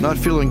Not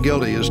feeling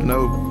guilty is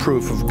no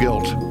proof of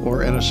guilt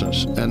or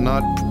innocence, and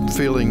not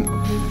feeling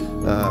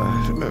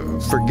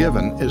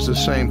forgiven is the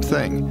same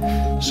thing.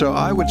 So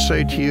I would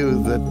say to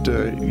you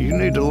that you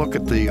need to look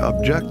at the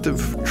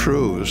objective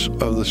truths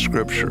of the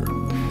Scripture.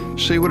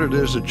 See what it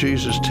is that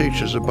Jesus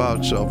teaches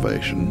about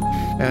salvation.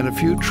 And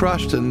if you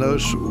trust in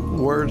those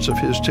words of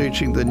his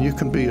teaching, then you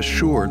can be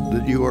assured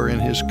that you are in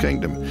his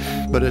kingdom.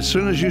 But as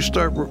soon as you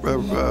start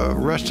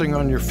resting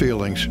on your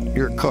feelings,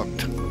 you're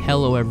cooked.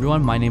 Hello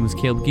everyone, my name is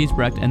Caleb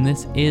Giesbrecht, and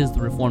this is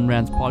the Reformed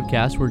Rants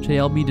podcast, where today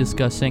I'll be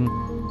discussing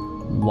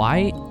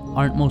why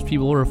aren't most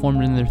people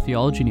reformed in their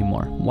theology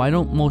anymore? Why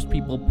don't most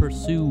people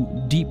pursue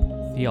deep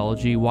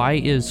theology? Why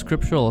is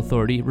scriptural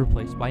authority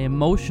replaced by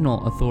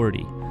emotional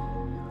authority?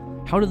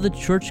 How did the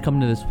church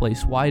come to this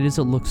place? Why does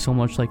it look so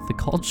much like the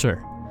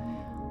culture?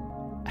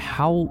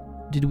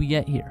 How did we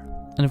get here?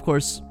 And of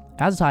course,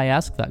 as I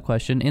ask that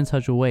question in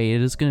such a way,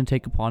 it is going to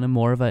take upon a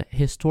more of a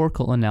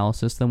historical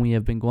analysis than we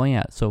have been going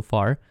at so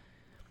far.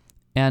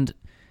 And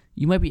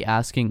you might be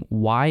asking,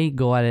 why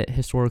go at it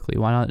historically?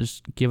 Why not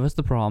just give us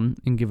the problem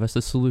and give us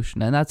a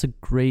solution? And that's a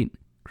great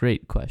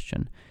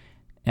question.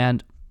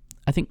 And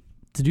I think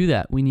to do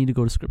that, we need to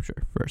go to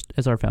Scripture first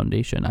as our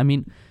foundation. I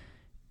mean,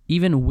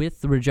 even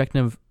with the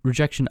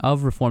rejection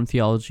of Reformed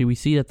theology, we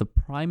see that the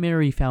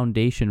primary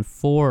foundation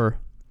for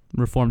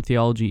Reformed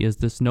theology is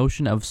this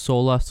notion of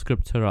sola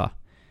scriptura.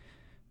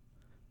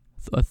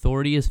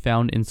 Authority is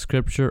found in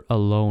Scripture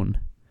alone.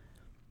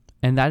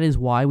 And that is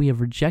why we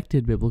have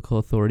rejected biblical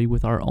authority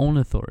with our own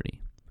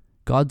authority.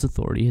 God's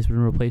authority has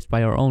been replaced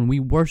by our own. We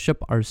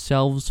worship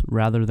ourselves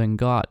rather than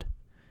God.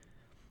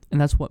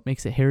 And that's what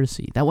makes it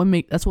heresy.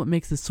 That's what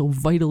makes this so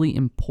vitally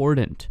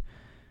important.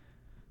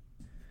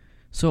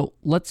 So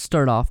let's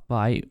start off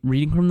by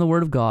reading from the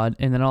Word of God,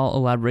 and then I'll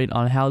elaborate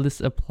on how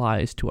this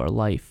applies to our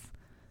life.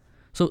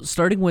 So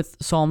starting with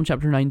Psalm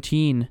chapter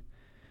 19,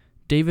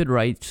 David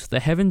writes,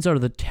 "The heavens are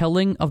the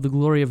telling of the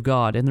glory of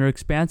God, and their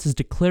expanse is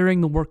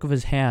declaring the work of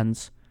his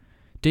hands.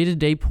 Day to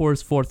day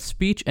pours forth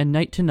speech, and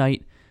night to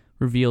night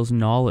reveals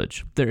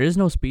knowledge. There is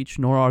no speech,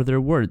 nor are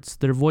there words.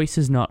 Their voice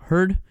is not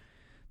heard.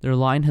 Their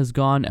line has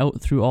gone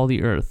out through all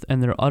the earth,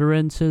 and their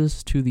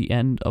utterances to the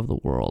end of the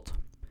world.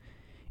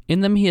 In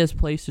them he has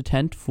placed a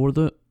tent for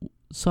the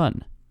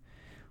sun,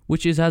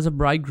 which is as a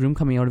bridegroom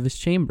coming out of his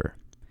chamber.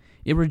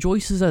 It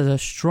rejoices as a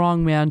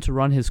strong man to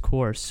run his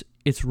course.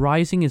 Its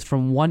rising is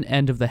from one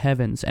end of the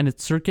heavens, and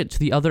its circuit to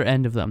the other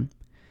end of them,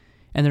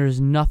 and there is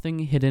nothing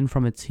hidden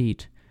from its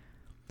heat.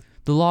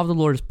 The law of the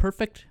Lord is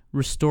perfect,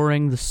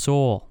 restoring the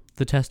soul.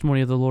 The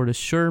testimony of the Lord is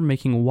sure,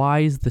 making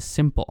wise the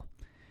simple.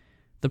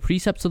 The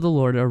precepts of the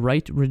Lord are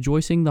right,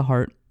 rejoicing the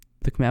heart.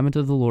 The commandment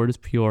of the Lord is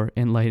pure,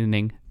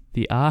 enlightening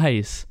the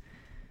eyes."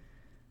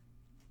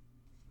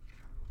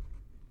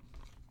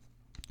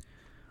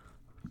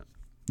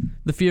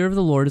 The fear of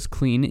the Lord is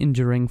clean,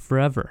 enduring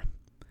forever.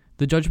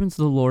 The judgments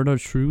of the Lord are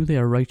true, they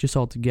are righteous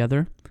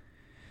altogether.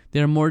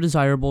 They are more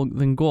desirable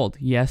than gold,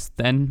 yes,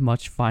 than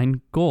much fine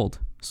gold,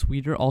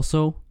 sweeter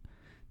also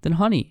than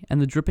honey,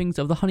 and the drippings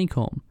of the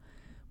honeycomb.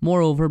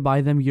 Moreover,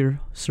 by them your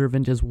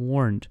servant is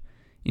warned.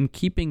 In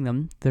keeping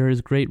them there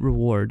is great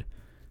reward.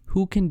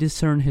 Who can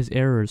discern his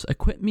errors?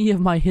 Acquit me of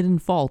my hidden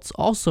faults.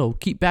 Also,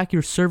 keep back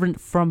your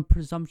servant from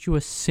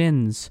presumptuous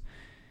sins.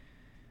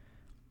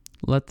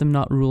 Let them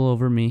not rule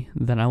over me,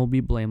 then I will be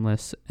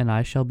blameless, and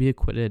I shall be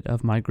acquitted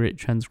of my great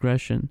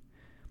transgression.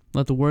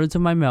 Let the words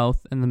of my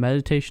mouth and the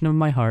meditation of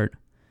my heart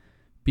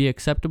be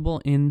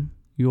acceptable in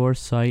your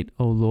sight,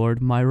 O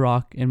Lord, my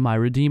rock and my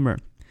redeemer.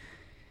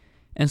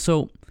 And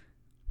so,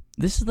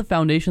 this is the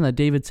foundation that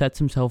David sets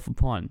himself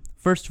upon.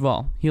 First of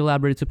all, he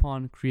elaborates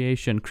upon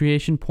creation.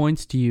 Creation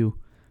points to you,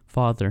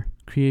 Father.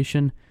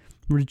 Creation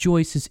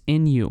rejoices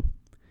in you.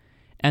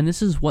 And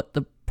this is what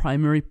the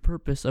primary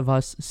purpose of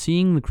us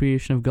seeing the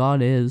creation of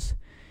God is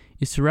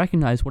to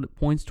recognize what it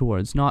points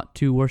towards, not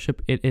to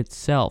worship it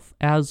itself.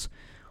 As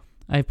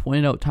I've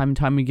pointed out time and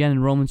time again in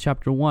Romans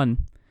chapter 1,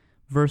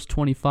 verse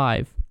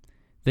 25,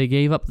 they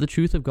gave up the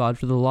truth of God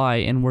for the lie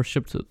and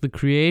worshipped the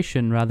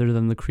creation rather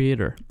than the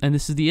Creator. And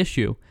this is the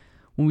issue.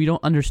 When we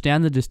don't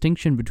understand the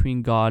distinction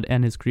between God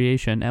and his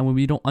creation, and when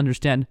we don't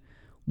understand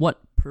what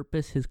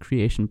purpose his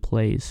creation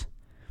plays,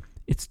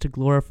 it's to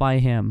glorify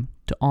him,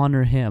 to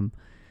honor him,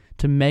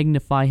 to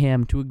magnify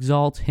him, to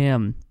exalt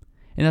him.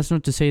 And that's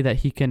not to say that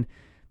he can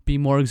be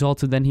more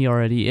exalted than he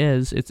already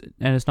is. It's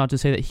not to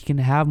say that he can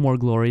have more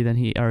glory than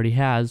he already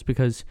has,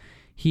 because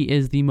he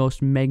is the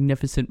most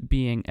magnificent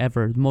being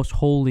ever, the most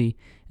holy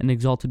and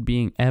exalted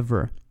being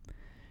ever.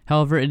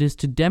 However, it is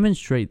to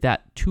demonstrate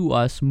that to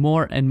us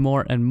more and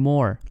more and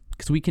more,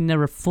 because we can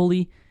never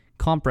fully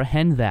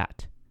comprehend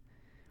that.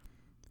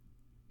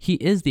 He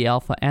is the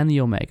Alpha and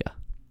the Omega,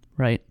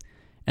 right?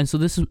 And so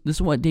this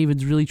is what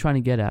David's really trying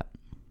to get at.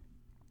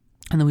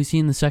 And then we see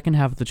in the second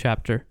half of the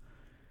chapter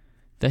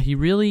that he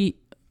really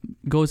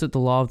goes at the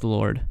law of the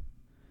Lord.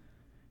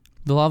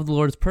 The law of the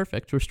Lord is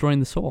perfect,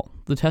 restoring the soul.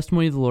 The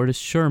testimony of the Lord is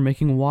sure,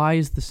 making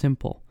wise the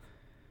simple.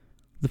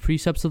 The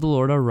precepts of the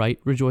Lord are right,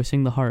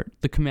 rejoicing the heart.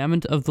 The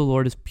commandment of the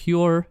Lord is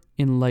pure,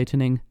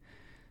 enlightening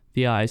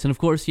the eyes. And of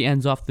course, he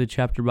ends off the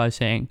chapter by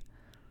saying,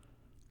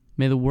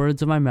 "May the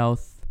words of my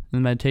mouth and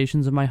the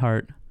meditations of my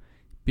heart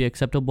be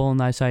acceptable in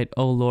thy sight,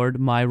 O Lord,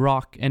 my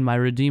rock and my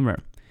redeemer."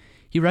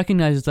 He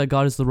recognizes that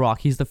God is the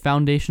rock. He's the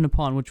foundation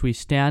upon which we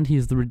stand. He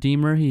is the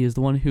redeemer. He is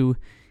the one who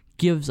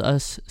gives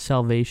us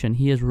salvation.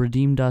 He has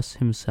redeemed us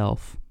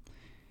himself.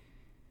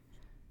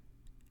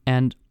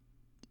 And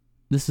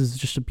this is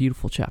just a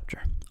beautiful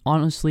chapter.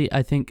 Honestly,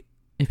 I think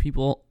if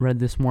people read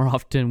this more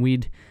often,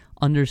 we'd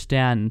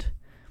understand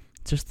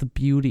just the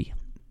beauty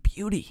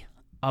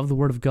of the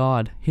Word of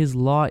God. His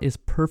law is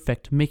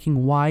perfect,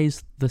 making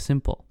wise the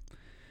simple.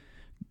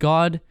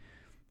 God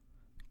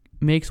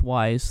makes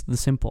wise the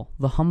simple,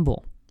 the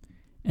humble,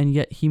 and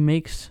yet he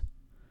makes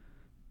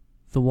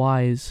the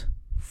wise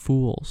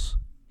fools.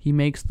 He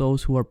makes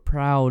those who are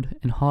proud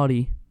and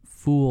haughty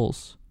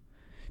fools.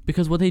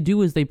 Because what they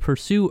do is they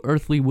pursue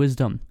earthly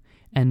wisdom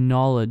and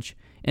knowledge,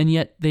 and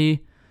yet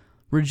they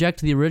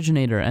reject the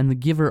originator and the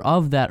giver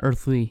of that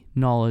earthly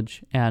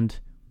knowledge and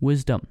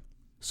wisdom.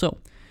 So,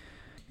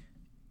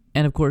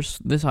 and of course,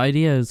 this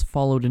idea is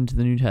followed into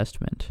the New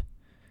Testament.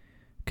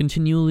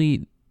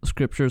 Continually,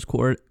 Scripture is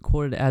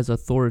quoted as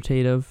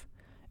authoritative,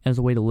 as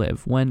a way to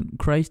live. When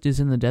Christ is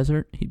in the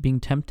desert, being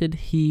tempted,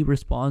 he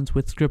responds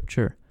with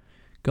Scripture,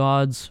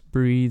 God's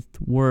breathed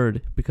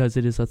word, because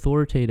it is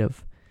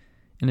authoritative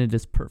and it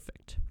is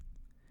perfect.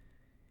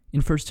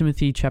 In 1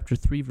 Timothy chapter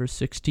 3, verse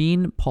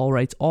 16, Paul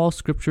writes, "All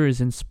Scripture is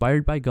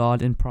inspired by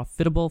God and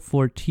profitable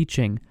for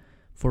teaching,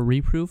 for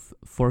reproof,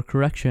 for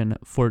correction,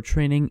 for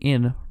training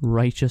in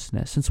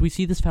righteousness." And so we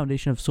see this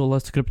foundation of sola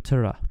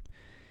scriptura.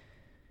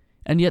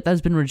 And yet that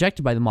has been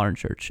rejected by the modern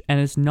church. And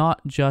it's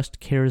not just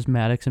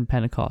charismatics and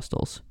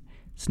Pentecostals.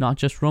 It's not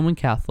just Roman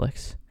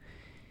Catholics.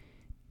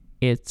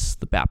 It's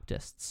the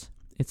Baptists.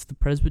 It's the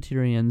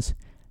Presbyterians.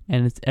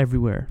 And it's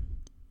everywhere.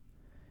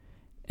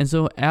 And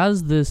so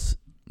as this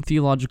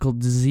theological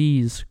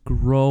disease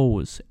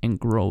grows,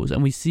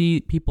 and we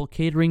see people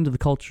catering to the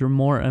culture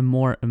more and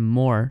more and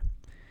more,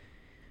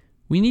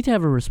 we need to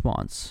have a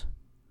response.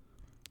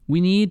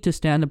 We need to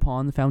stand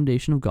upon the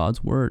foundation of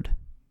God's Word.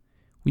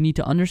 We need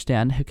to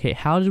understand, okay,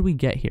 how did we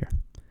get here?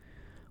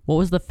 What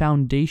was the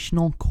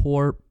foundational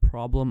core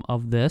problem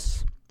of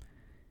this?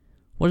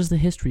 What is the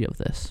history of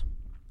this?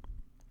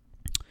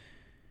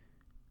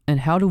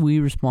 And how do we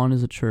respond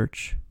as a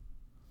church?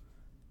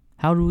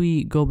 How do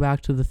we go back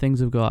to the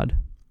things of God?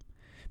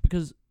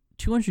 Because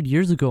 200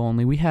 years ago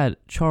only, we had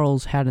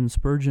Charles Haddon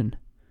Spurgeon,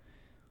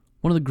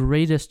 one of the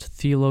greatest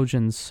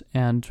theologians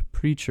and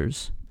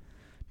preachers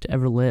to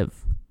ever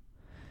live.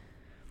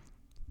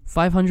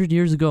 500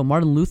 years ago,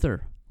 Martin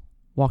Luther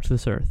walked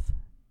this earth.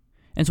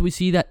 And so we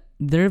see that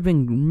there have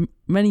been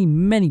many,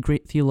 many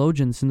great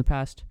theologians in the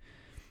past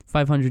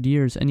 500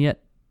 years, and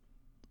yet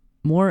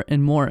more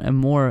and more and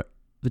more,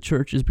 the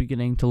church is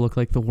beginning to look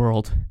like the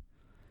world.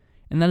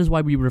 And that is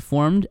why we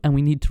reformed, and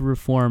we need to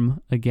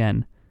reform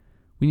again.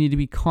 We need to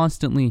be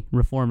constantly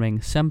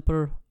reforming.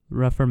 Semper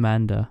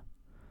reformanda.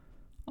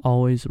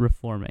 Always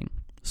reforming.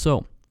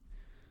 So,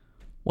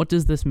 what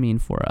does this mean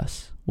for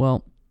us?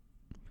 Well,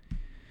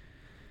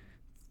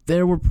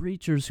 there were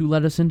preachers who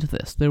led us into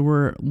this. There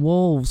were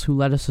wolves who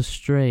led us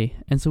astray.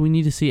 And so we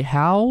need to see,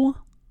 how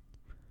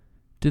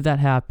did that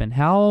happen?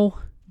 How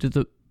did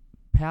the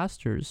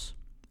pastors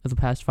of the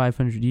past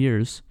 500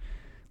 years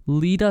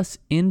lead us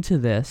into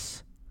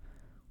this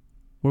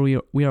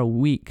where we are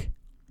weak?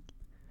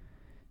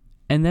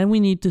 And then we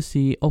need to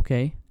see,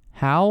 okay,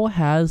 how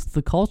has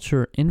the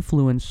culture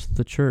influenced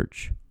the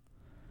church?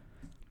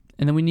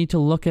 And then we need to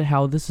look at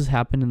how this has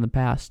happened in the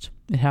past.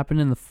 It happened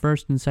in the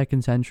 1st and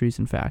 2nd centuries,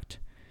 in fact.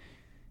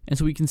 And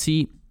so we can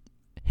see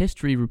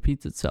history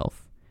repeats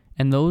itself.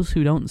 And those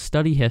who don't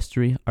study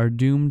history are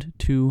doomed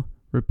to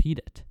repeat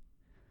it.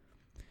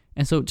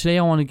 And so today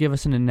I want to give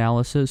us an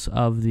analysis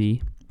of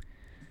the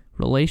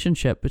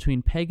relationship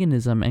between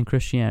paganism and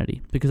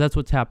Christianity, because that's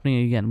what's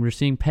happening again. We're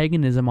seeing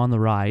paganism on the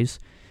rise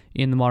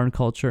in the modern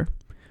culture.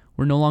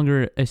 We're no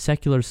longer a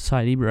secular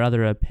society, but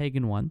rather a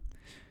pagan one.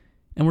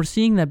 And we're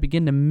seeing that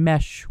begin to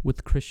mesh with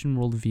the Christian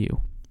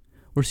worldview.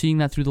 We're seeing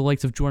that through the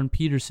likes of Jordan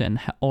Peterson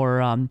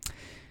or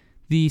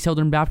the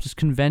Southern Baptist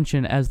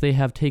Convention, as they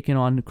have taken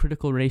on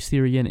critical race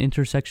theory and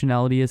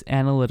intersectionality as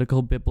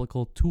analytical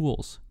biblical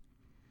tools.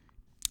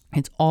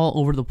 It's all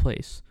over the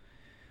place.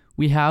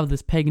 We have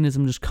this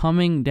paganism just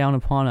coming down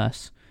upon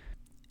us,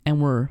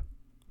 and we're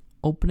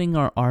opening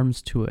our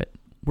arms to it.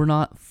 We're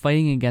not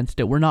fighting against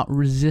it. We're not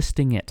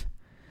resisting it.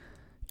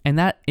 And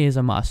that is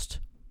a must.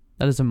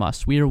 That is a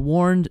must. We are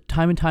warned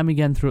time and time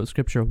again throughout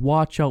Scripture,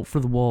 watch out for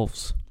the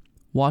wolves.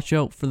 Watch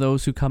out for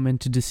those who come in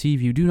to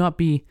deceive you. Do not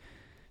be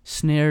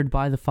snared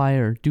by the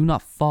fire. Do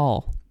not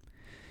fall.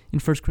 In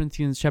 1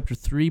 Corinthians chapter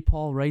 3,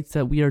 Paul writes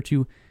that we are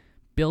to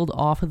build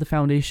off of the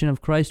foundation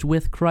of Christ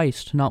with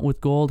Christ, not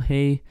with gold,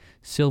 hay,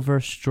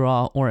 silver,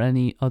 straw, or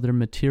any other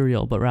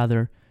material, but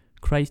rather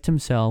Christ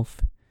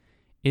himself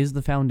is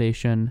the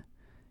foundation,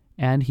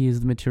 and he is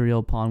the material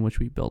upon which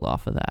we build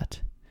off of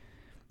that.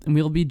 And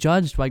we'll be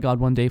judged by God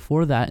one day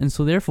for that. And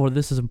so therefore,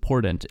 this is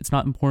important. It's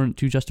not important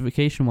to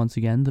justification, once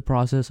again, the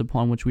process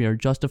upon which we are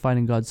justified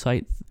in God's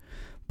sight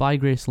by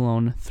grace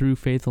alone, through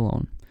faith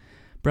alone.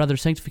 But rather,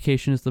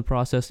 sanctification is the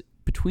process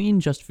between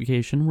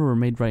justification, where we're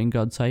made right in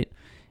God's sight,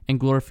 and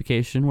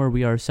glorification, where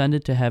we are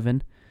ascended to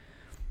heaven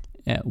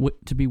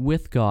to be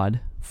with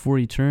God for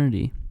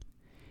eternity.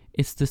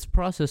 It's this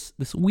process,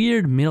 this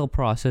weird middle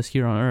process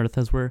here on earth,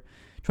 as we're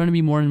trying to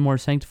be more and more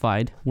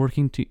sanctified,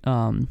 working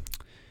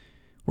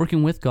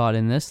with God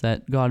in this,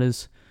 that God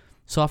is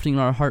softening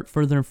our heart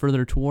further and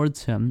further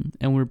towards Him,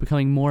 and we're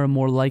becoming more and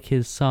more like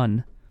His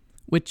Son,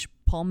 which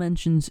Paul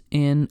mentions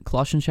in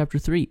Colossians chapter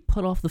 3.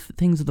 Put off the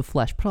things of the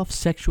flesh, put off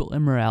sexual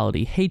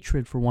immorality,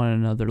 hatred for one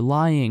another,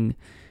 lying,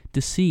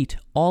 deceit,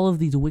 all of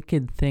these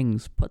wicked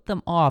things. Put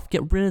them off,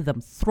 get rid of them,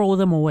 throw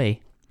them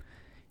away.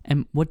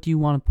 And what do you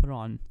want to put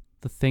on?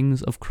 The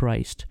things of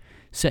Christ.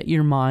 Set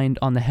your mind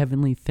on the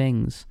heavenly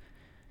things.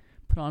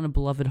 Put on a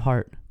beloved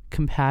heart,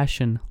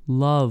 compassion,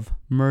 love,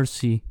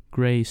 mercy,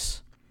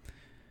 grace.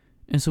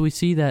 And so we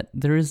see that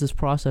there is this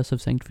process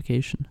of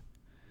sanctification,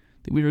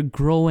 that we are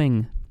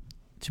growing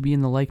to be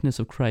in the likeness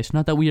of Christ.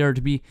 Not that we are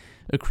to be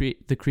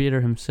the Creator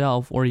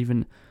Himself or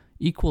even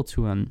equal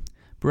to Him,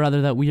 but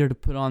rather that we are to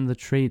put on the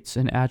traits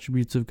and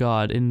attributes of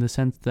God, in the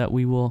sense that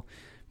we will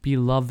be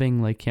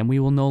loving like Him. We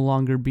will no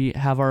longer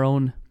have our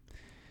own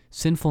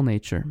sinful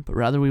nature, but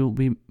rather we will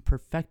be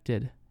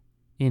perfected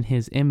in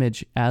His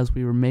image as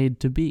we were made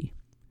to be.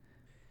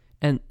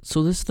 And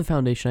so this is the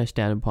foundation I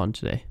stand upon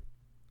today.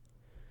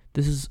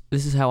 This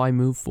is how I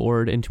move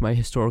forward into my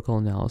historical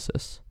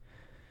analysis.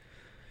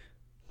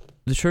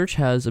 The church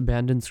has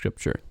abandoned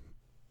Scripture,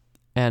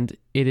 and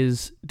it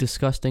is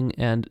disgusting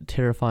and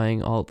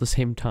terrifying all at the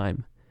same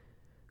time.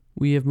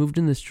 We have moved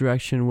in this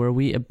direction where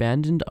we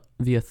abandoned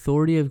the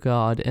authority of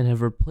God and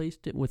have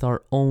replaced it with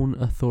our own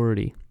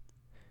authority.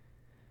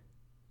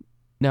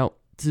 Now,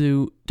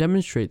 to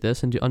demonstrate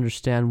this and to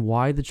understand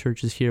why the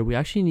church is here, we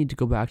actually need to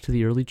go back to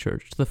the early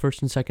church, to the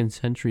 1st and 2nd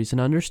centuries,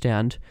 and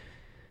understand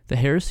the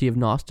heresy of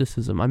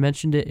Gnosticism. I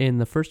mentioned it in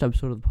the first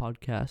episode of the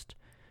podcast,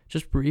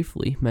 just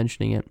briefly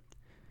mentioning it.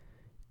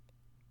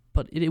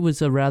 But it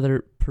was a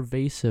rather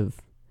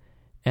pervasive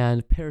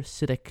and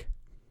parasitic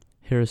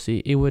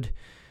heresy. It would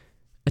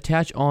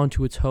attach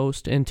onto its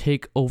host and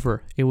take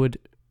over. It would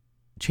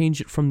change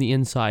it from the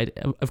inside.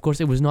 Of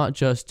course, it was not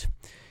just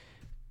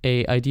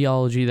a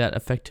ideology that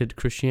affected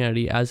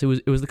Christianity, as it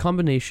was the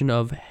combination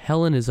of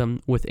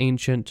Hellenism with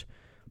ancient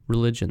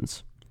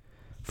religions.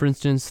 For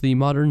instance, the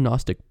modern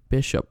Gnostic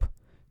bishop,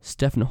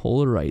 Stephen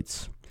Holler,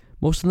 writes,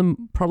 most of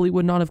them probably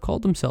would not have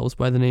called themselves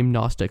by the name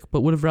Gnostic,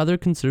 but would have rather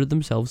considered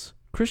themselves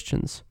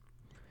Christians,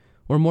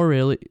 or more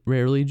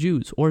rarely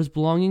Jews, or as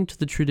belonging to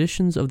the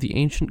traditions of the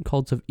ancient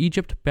cults of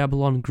Egypt,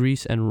 Babylon,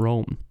 Greece, and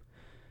Rome.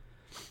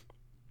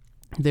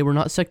 They were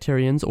not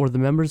sectarians or the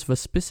members of a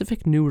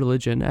specific new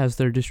religion, as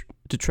their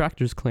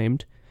detractors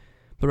claimed,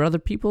 but rather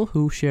people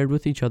who shared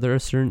with each other a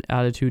certain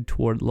attitude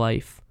toward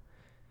life.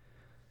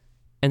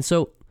 And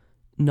so,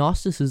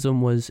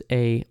 Gnosticism was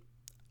a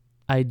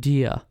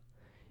idea.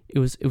 It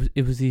was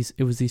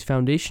these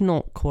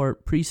foundational core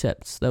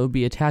precepts that would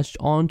be attached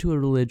onto a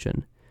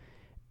religion,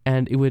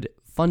 and it would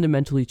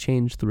fundamentally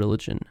change the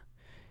religion.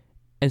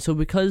 And so,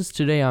 because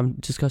today I'm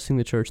discussing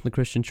the church and the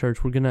Christian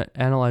church, we're going to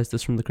analyze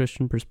this from the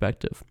Christian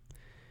perspective.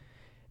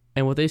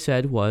 And what they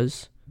said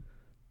was,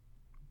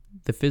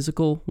 the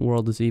physical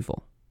world is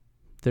evil.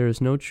 There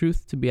is no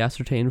truth to be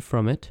ascertained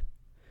from it.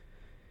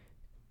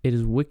 It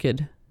is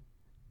wicked,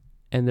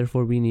 and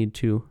therefore we need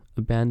to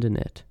abandon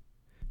it.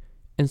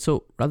 And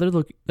so, rather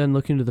than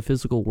looking to the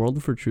physical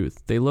world for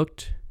truth, they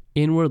looked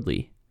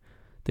inwardly.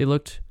 They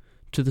looked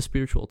to the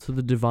spiritual, to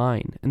the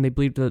divine, and they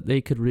believed that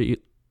they could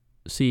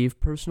receive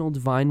personal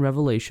divine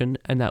revelation,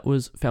 and that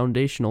was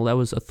foundational, that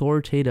was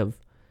authoritative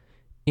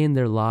in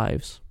their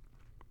lives.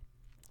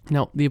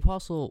 Now, the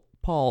Apostle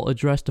Paul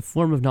addressed a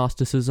form of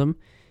Gnosticism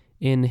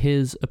in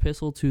his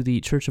epistle to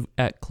the church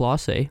at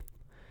Colossae.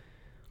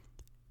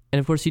 And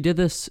of course, he did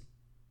this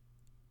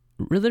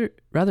rather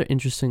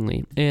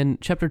interestingly. In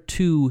chapter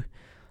 2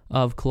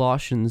 of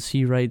Colossians,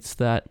 he writes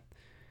that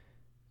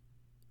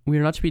we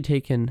are not to be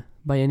taken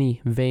by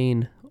any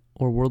vain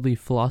or worldly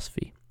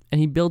philosophy.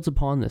 And he builds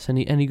upon this, and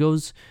he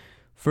goes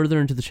further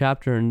into the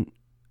chapter and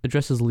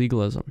addresses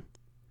legalism.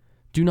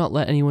 Do not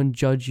let anyone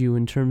judge you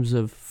in terms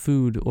of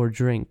food or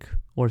drink,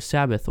 or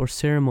Sabbath, or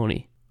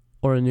ceremony,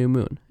 or a new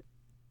moon.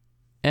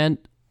 And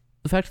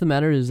the fact of the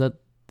matter is that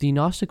the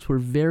Gnostics were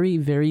very,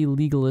 very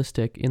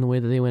legalistic in the way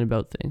that they went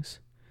about things.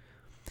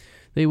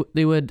 They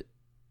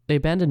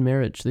abandoned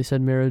marriage. They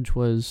said marriage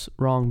was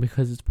wrong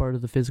because it's part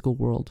of the physical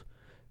world.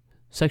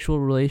 Sexual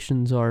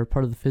relations are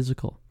part of the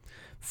physical.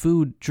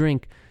 Food,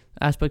 drink,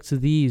 aspects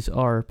of these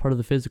are part of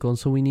the physical, and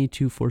so we need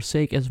to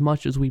forsake as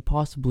much as we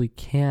possibly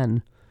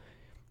can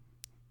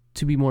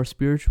to be more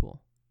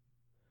spiritual,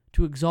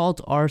 to exalt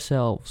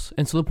ourselves.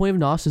 And so the point of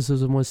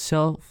Gnosticism was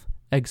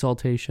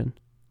self-exaltation.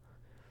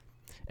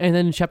 And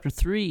then in chapter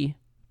 3,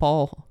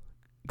 Paul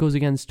goes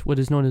against what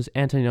is known as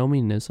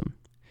antinomianism.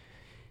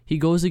 he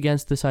goes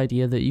against this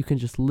idea that you can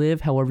just live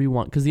however you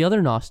want. Because the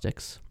other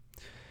Gnostics,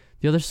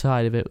 the other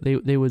side of it,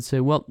 they would say,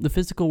 well, the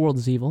physical world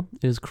is evil,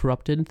 it is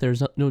corrupted,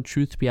 there's no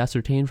truth to be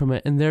ascertained from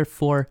it, and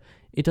therefore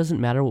it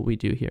doesn't matter what we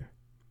do here.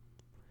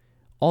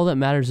 All that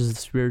matters is the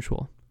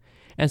spiritual.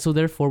 And so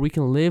therefore we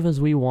can live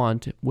as we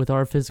want with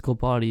our physical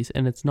bodies,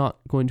 and it's not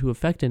going to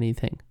affect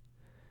anything.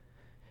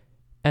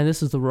 And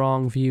this is the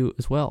wrong view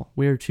as well.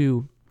 We are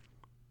to,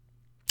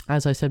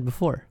 as I said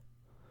before,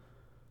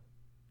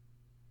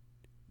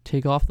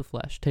 take off the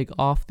flesh, take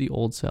off the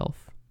old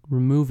self,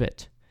 remove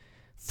it,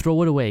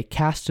 throw it away,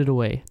 cast it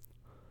away,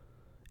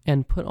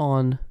 and put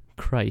on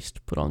Christ,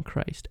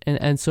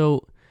 And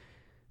so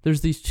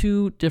there's these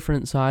two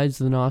different sides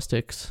of the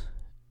Gnostics,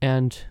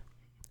 and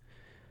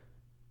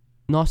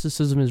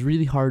Gnosticism is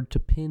really hard to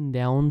pin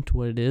down to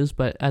what it is,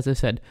 but as I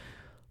said,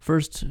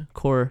 first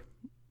core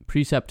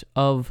precept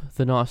of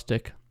the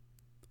Gnostic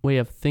way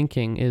of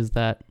thinking is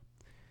that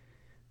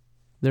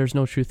there's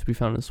no truth to be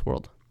found in this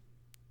world.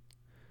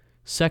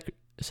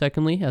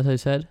 Secondly, as I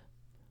said,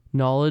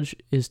 knowledge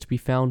is to be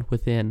found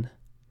within.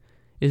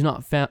 It is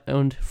not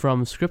found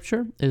from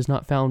Scripture. It is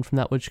not found from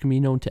that which can be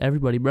known to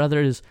everybody.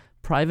 Rather, it is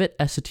private,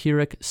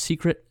 esoteric,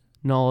 secret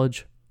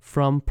knowledge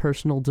from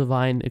personal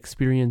divine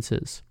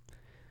experiences.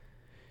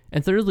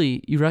 And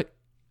thirdly,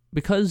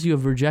 because you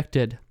have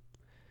rejected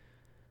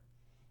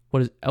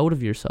what is out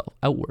of yourself,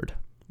 outward,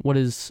 what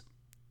is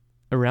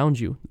around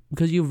you,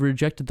 because you have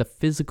rejected the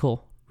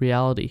physical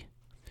reality,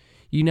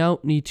 you now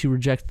need to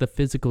reject the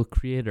physical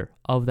creator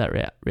of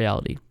that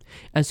reality.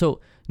 And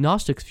so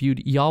Gnostics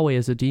viewed Yahweh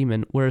as a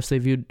demon, whereas they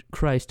viewed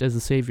Christ as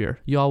the Savior.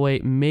 Yahweh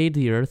made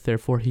the earth,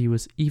 therefore he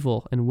was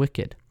evil and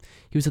wicked.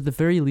 He was at the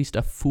very least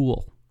a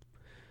fool.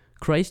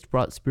 Christ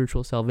brought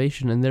spiritual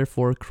salvation, and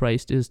therefore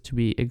Christ is to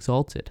be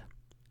exalted.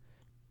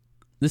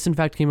 This in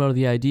fact came out of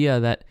the idea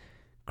that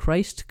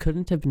Christ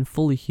couldn't have been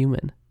fully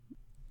human.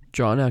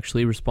 John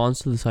actually responds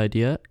to this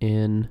idea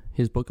in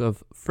his book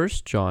of 1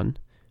 John,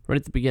 right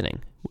at the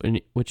beginning,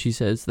 in which he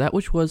says, "That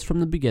which was from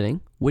the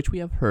beginning, which we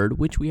have heard,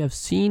 which we have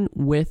seen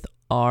with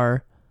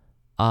our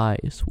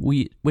eyes,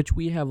 which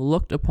we have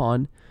looked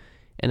upon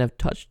and have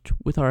touched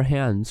with our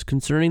hands,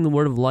 concerning the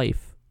word of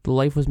life. The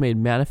life was made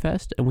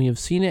manifest, and we have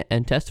seen it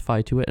and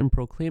testified to it and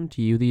proclaimed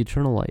to you the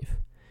eternal life,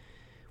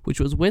 which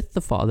was with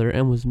the Father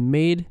and was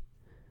made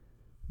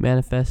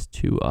manifest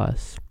to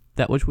us.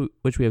 That which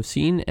we have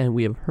seen and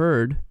we have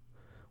heard,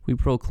 we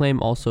proclaim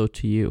also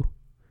to you,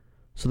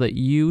 so that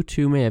you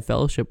too may have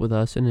fellowship with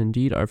us. And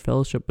indeed our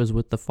fellowship is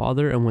with the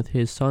Father and with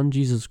his Son,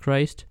 Jesus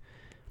Christ.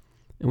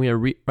 And we are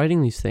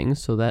writing these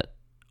things so that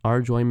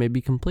our joy may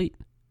be complete."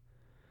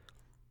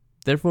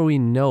 Therefore we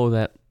know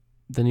that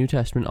the New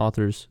Testament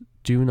authors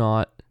do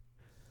not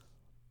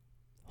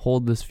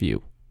hold this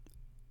view.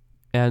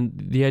 And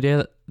the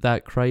idea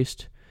that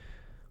Christ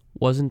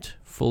wasn't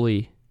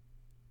fully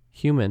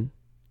human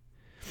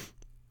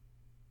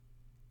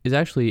is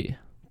actually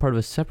part of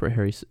a separate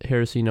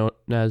heresy known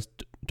as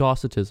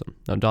Docetism.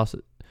 Now,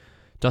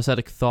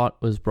 Docetic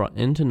thought was brought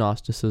into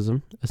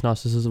Gnosticism, as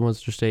Gnosticism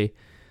was just a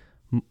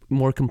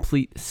more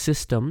complete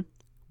system,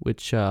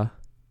 which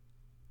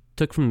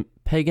took from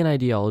pagan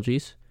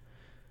ideologies,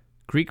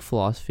 Greek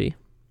philosophy,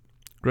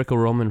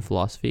 Greco-Roman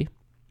philosophy,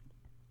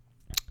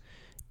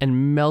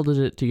 and melded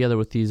it together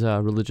with these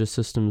religious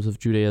systems of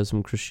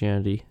Judaism,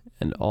 Christianity,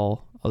 and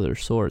all other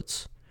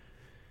sorts.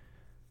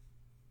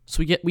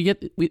 So we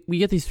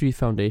get these three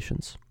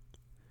foundations.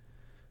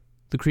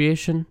 The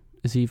creation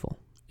is evil.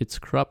 It's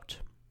corrupt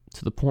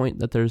to the point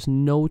that there's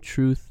no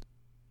truth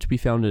to be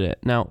found in it.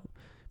 Now,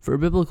 for a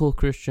biblical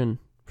Christian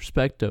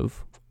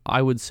perspective,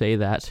 I would say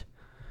that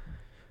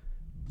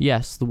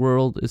yes, the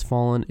world is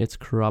fallen, it's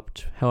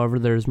corrupt. However,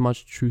 there's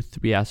much truth to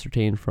be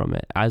ascertained from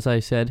it. As I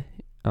said,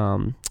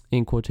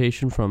 in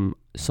quotation from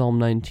Psalm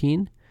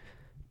 19,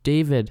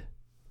 David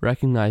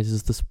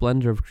recognizes the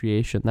splendor of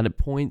creation, that it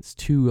points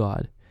to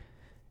God.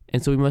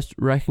 And so we must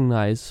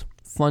recognize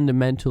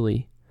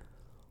fundamentally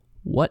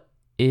what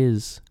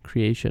is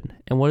creation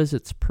and what is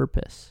its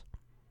purpose.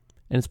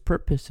 And its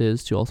purpose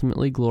is to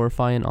ultimately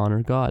glorify and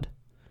honor God.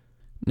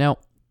 Now,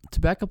 to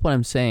back up what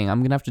I'm saying, I'm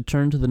going to have to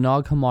turn to the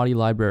Nag Hammadi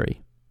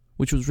Library,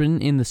 which was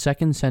written in the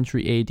 2nd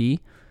century AD.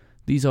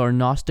 These are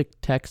Gnostic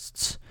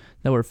texts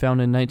that were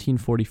found in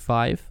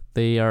 1945.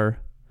 They are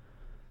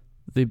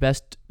the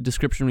best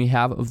description we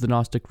have of the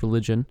Gnostic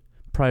religion.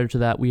 Prior to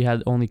that, we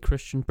had only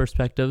Christian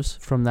perspectives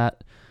from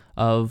that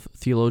of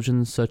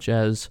theologians such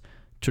as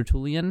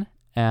Tertullian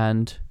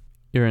and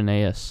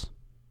Irenaeus.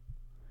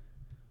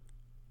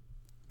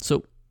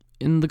 So,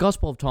 in the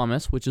Gospel of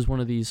Thomas, which is one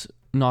of these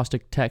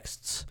Gnostic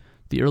texts,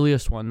 the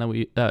earliest one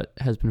that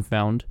has been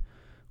found,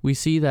 we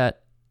see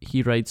that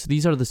he writes,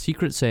 "These are the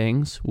secret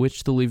sayings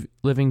which the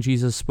living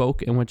Jesus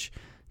spoke, and which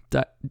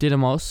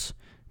Didymus,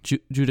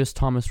 Judas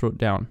Thomas wrote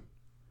down."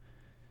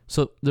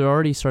 So they're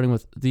already starting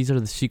with, these are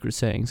the secret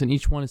sayings, and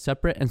each one is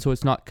separate, and so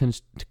it's not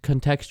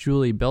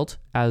contextually built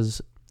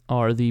as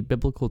are the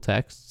biblical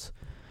texts.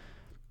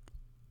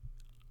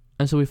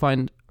 And so we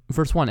find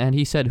verse 1, "And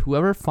he said,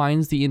 whoever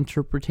finds the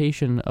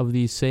interpretation of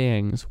these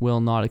sayings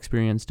will not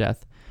experience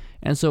death."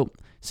 And so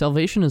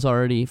salvation is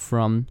already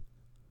from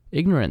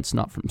ignorance,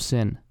 not from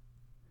sin.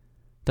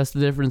 That's the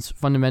difference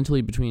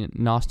fundamentally between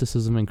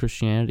Gnosticism and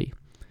Christianity,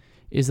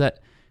 is that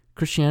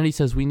Christianity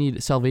says we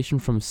need salvation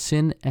from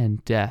sin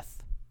and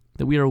death,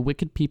 that we are a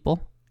wicked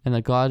people and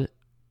that God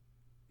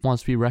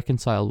wants to be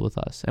reconciled with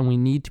us, and we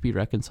need to be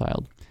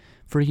reconciled,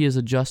 for he is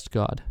a just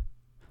God.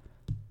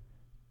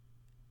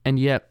 And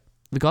yet,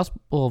 the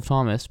Gospel of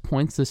Thomas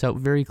points this out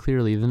very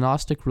clearly. The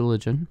Gnostic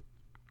religion,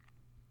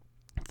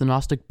 the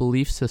Gnostic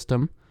belief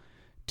system,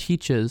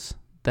 teaches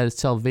that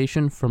it's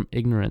salvation from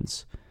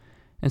ignorance.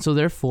 And so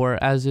therefore,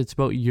 as it's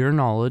about your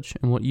knowledge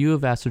and what you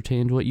have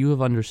ascertained, what you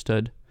have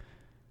understood,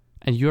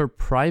 and your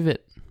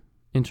private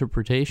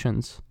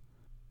interpretations,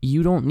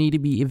 you don't need to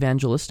be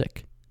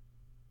evangelistic.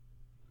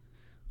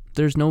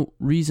 There's no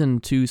reason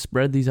to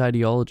spread these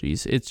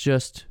ideologies. It's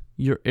just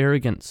your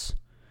arrogance.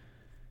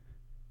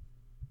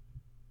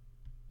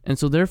 And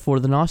so therefore,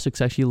 the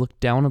Gnostics actually looked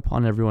down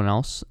upon everyone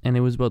else, and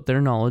it was about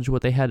their knowledge,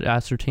 what they had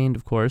ascertained,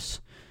 of course,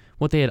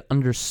 what they had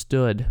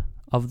understood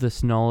of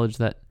this knowledge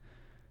that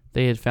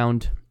they had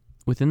found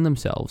within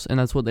themselves. And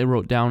that's what they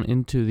wrote down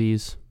into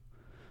these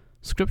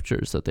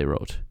scriptures that they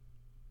wrote.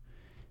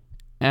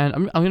 And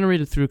I'm going to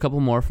read it through a couple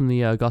more from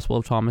the Gospel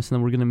of Thomas, and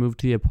then we're going to move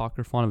to the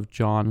Apocryphon of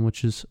John,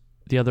 which is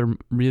the other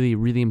really,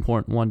 really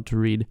important one to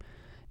read.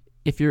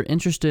 If you're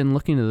interested in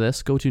looking at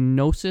this, go to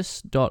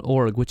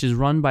gnosis.org, which is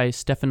run by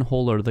Stephen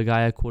Holler, the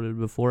guy I quoted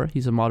before.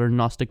 He's a modern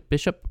Gnostic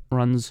bishop,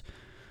 runs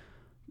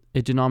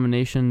a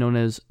denomination known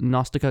as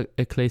Gnostica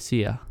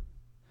Ecclesia.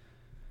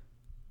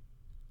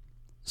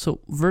 So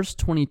verse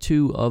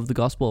 22 of the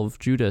Gospel of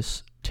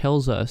Judas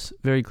tells us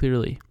very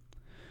clearly,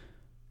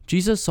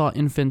 Jesus saw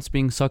infants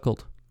being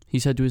suckled. He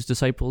said to his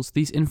disciples,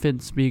 "These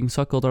infants being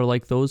suckled are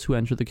like those who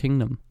enter the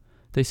kingdom."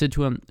 They said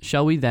to him,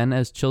 "Shall we then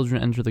as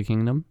children enter the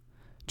kingdom?"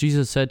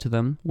 Jesus said to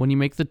them, "When you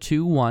make the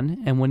two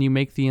one, and when you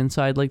make the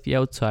inside like the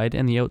outside,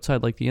 and the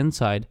outside like the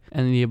inside,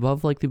 and the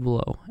above like the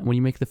below, and when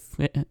you make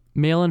the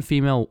male and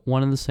female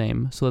one and the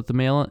same, so that the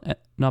male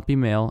not be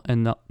male,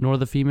 and nor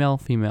the female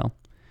female,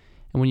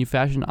 and when you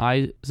fashion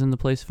eyes in the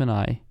place of an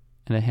eye,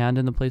 and a hand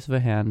in the place of a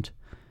hand,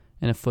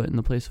 and a foot in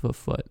the place of a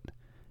foot,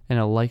 and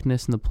a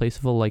likeness in the place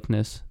of a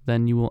likeness,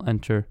 then you will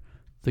enter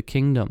the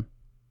kingdom."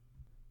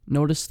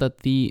 Notice that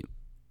the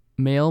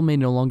male may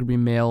no longer be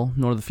male,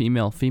 nor the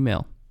female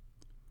female.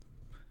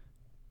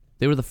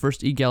 They were the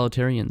first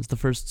egalitarians, the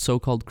first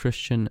so-called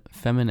Christian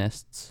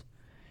feminists.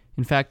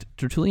 In fact,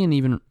 Tertullian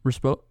even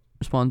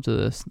responds to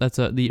this. That's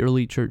the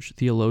early church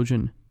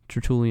theologian,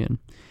 Tertullian.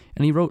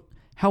 And he wrote,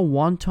 "How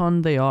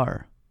wanton they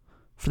are,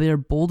 for they are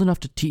bold enough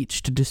to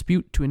teach, to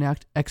dispute, to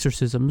enact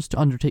exorcisms, to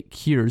undertake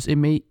cures, it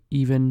may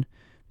even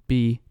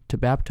be to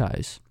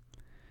baptize."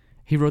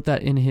 He wrote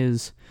that in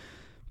his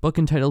book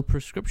entitled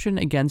Prescription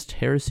Against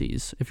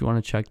Heresies, if you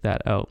want to check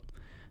that out.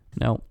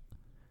 Now,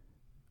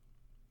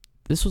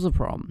 this was a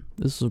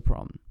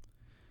problem.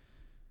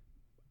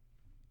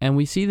 And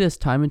we see this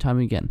time and time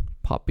again,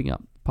 popping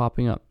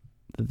up,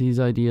 that these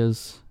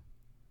ideas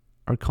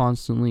are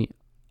constantly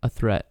a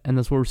threat. And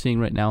that's what we're seeing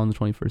right now in the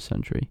 21st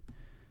century.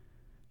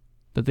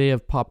 That they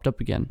have popped up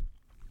again.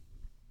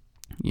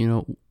 You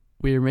know,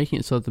 we are making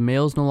it so that the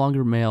male is no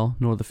longer male,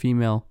 nor the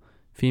female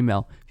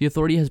female. The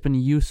authority has been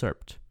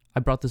usurped. I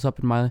brought this up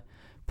in my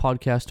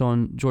podcast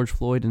on George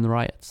Floyd and the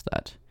riots,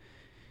 that,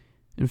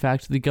 in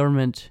fact, the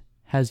government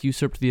has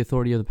usurped the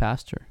authority of the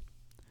pastor.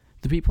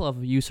 The people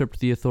have usurped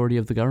the authority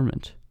of the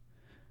government.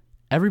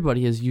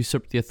 Everybody has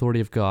usurped the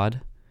authority of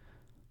God.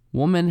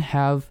 Women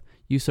have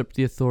usurped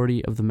the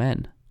authority of the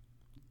men.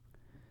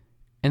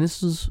 And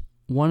this is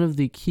one of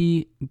the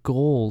key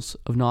goals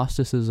of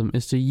Gnosticism,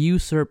 is to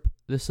usurp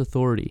this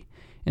authority.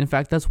 In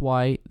fact, that's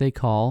why they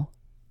call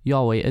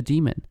Yahweh a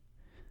demon.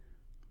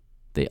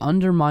 They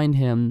undermine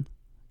him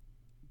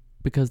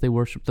because they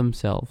worship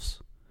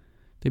themselves.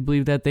 They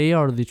believe that they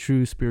are the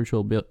true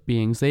spiritual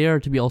beings. They are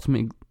to be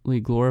ultimately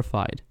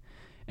glorified.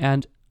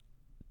 And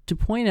to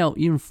point out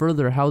even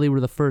further how they were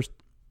the first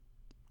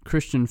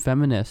Christian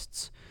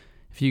feminists,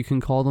 if you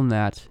can call them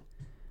that,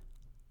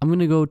 I'm going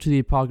to go to the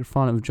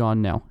Apocryphon of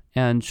John now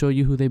and show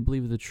you who they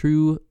believe the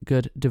true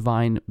good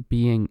divine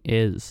being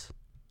is.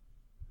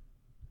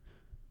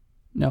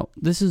 Now,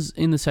 this is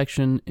in the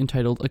section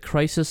entitled A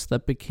Crisis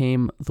That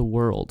Became the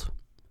World.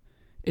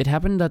 It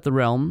happened that the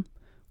realm,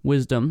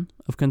 wisdom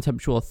of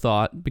conceptual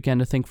thought, began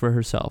to think for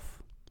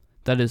herself.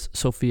 That is,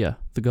 Sophia,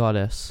 the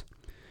goddess.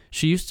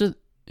 She used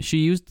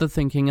the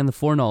thinking and the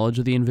foreknowledge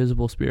of the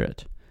invisible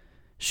spirit.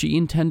 She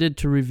intended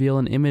to reveal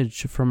an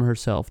image from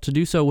herself, to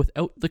do so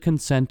without the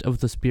consent of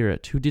the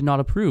spirit, who did not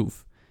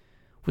approve,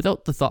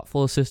 without the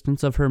thoughtful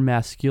assistance of her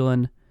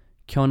masculine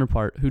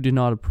counterpart, who did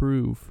not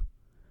approve.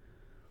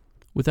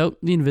 Without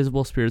the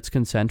invisible spirit's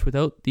consent,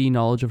 without the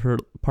knowledge of her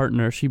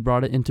partner, she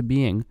brought it into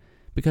being.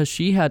 Because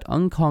she had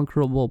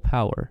unconquerable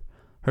power,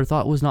 her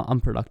thought was not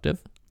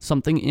unproductive.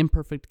 Something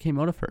imperfect came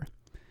out of her,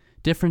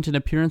 different in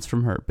appearance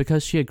from her,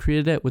 because she had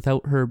created it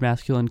without her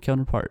masculine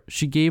counterpart.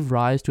 She gave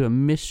rise to a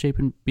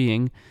misshapen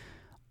being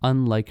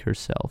unlike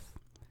herself.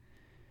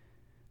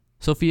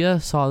 Sophia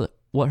saw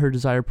what her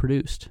desire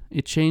produced.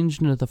 It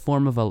changed into the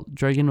form of a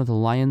dragon with a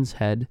lion's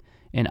head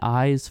and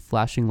eyes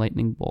flashing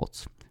lightning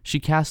bolts. She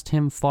cast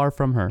him far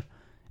from her,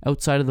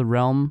 outside of the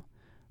realm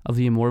of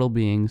the immortal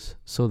beings,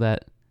 so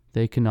that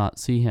they could not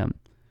see him.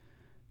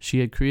 She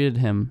had created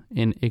him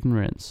in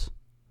ignorance.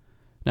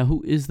 Now,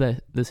 who is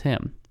this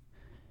him?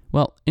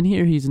 Well, in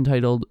here he's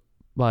entitled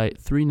by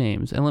 3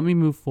 names, and let me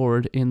move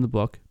forward in the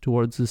book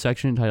towards the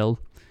section entitled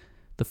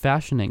The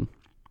Fashioning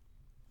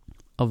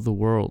of the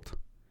World.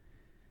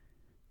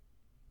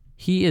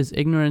 He is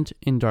ignorant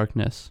in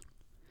darkness.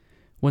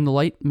 When the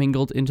light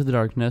mingled into the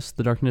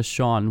darkness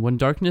shone. When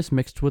darkness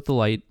mixed with the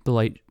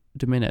light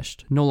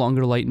diminished. No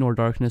longer light nor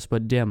darkness,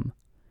 but dim.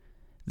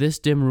 This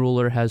dim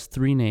ruler has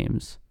 3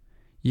 names.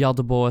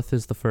 Yaldabaoth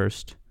is the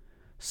first.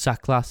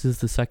 Saklas is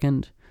the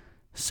second.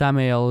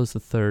 Samael is the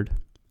third.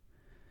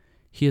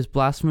 He is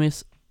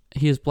blasphemous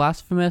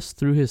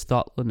through his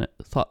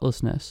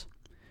thoughtlessness.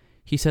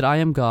 He said, I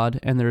am God,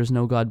 and there is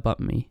no God but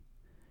me,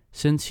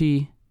 since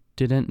he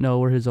didn't know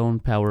where his own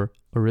power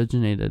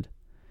originated.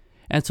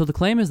 And so the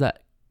claim is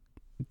that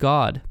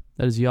God,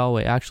 that is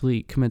Yahweh,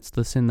 actually commits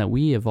the sin that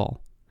we have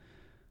all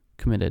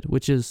committed,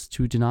 which is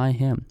to deny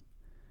him,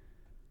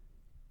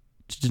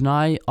 to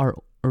deny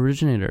our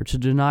originator, to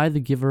deny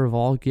the giver of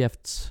all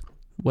gifts,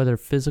 whether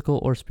physical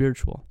or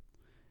spiritual.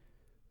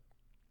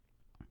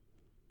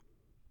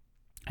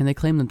 And they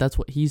claim that that's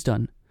what he's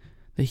done,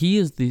 that he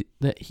is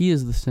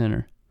the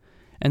sinner,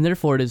 and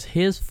therefore it is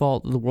his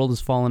fault that the world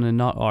has fallen and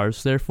not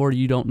ours. Therefore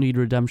you don't need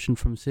redemption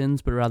from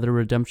sins, but rather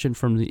redemption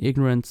from the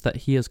ignorance that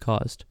he has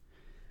caused.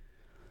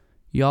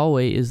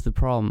 Yahweh is the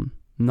problem,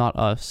 not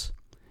us.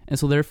 And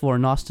so therefore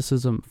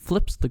Gnosticism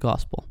flips the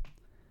gospel.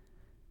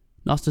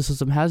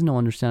 Gnosticism has no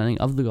understanding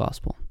of the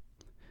gospel.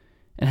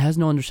 It has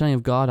no understanding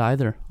of God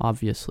either,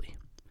 obviously.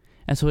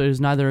 And so it is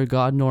neither a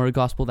God nor a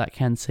gospel that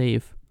can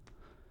save.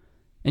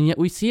 And yet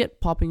we see it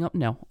popping up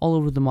now all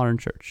over the modern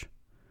church.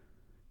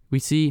 We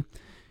see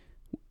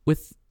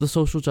with the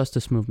social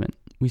justice movement,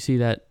 we see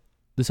that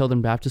the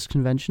Southern Baptist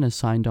Convention has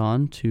signed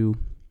on to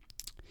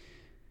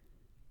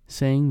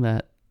saying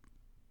that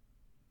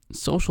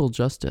social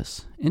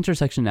justice,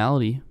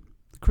 intersectionality,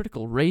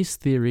 critical race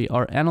theory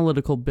are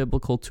analytical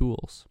biblical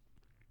tools.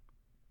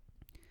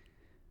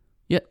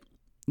 Yet,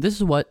 this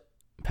is what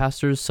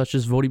pastors such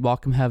as Vodi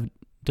Bakum have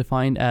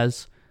defined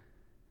as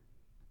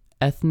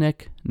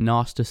ethnic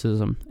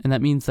Gnosticism. And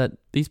that means that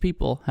these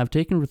people have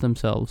taken for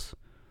themselves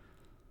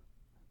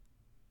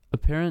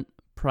apparent,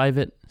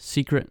 private,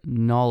 secret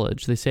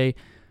knowledge. They say,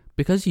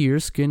 because of your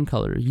skin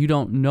color, you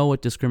don't know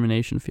what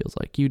discrimination feels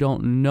like. You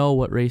don't know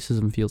what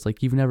racism feels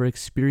like. You've never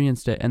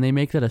experienced it. And they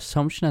make that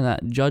assumption and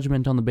that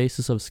judgment on the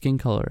basis of skin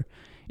color.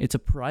 It's a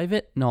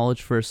private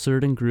knowledge for a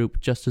certain group,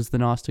 just as the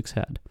Gnostics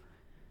had.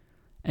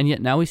 And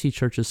yet now we see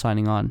churches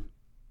signing on.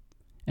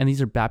 And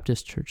these are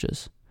Baptist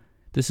churches.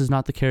 This is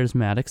not the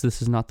Charismatics.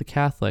 This is not the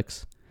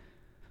Catholics.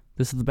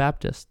 This is the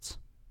Baptists.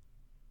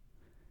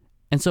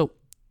 And so,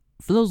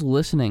 for those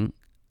listening,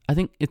 I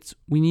think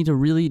we need to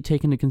really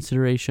take into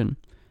consideration,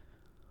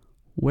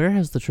 where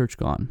has the church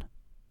gone?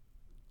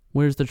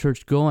 Where's the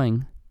church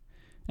going?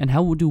 And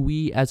how do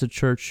we as a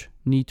church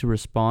need to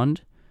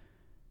respond?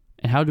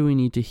 And how do we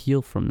need to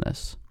heal from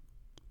this?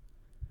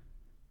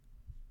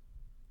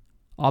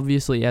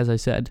 Obviously, as I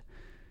said,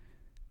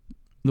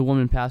 the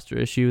woman pastor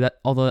issue, that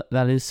although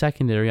that is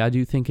secondary, I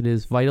do think it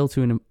is vital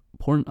to an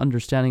important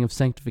understanding of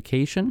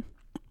sanctification,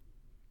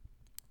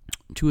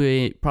 to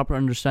a proper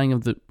understanding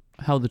of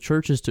how the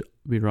church is to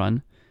be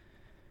run.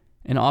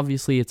 And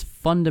obviously, it's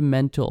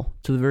fundamental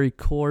to the very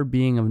core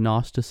being of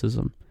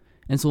Gnosticism.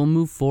 And so we'll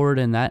move forward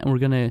in that, and we're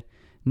going to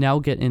now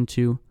get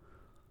into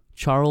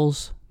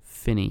Charles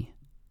Finney.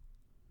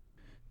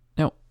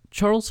 Now,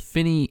 Charles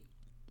Finney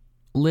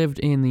lived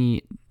in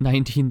the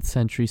 19th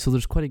century, so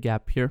there's quite a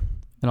gap here,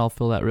 and I'll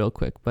fill that real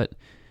quick. But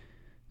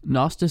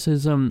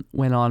Gnosticism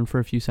went on for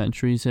a few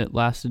centuries. It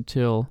lasted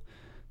till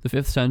the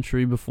 5th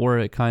century before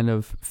it kind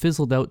of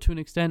fizzled out to an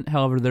extent.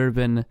 However, there have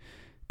been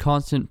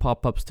constant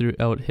pop-ups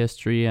throughout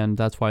history, and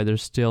that's why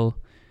there's still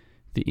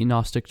the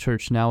Gnostic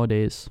Church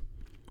nowadays,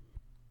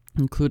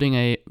 including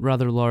a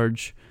rather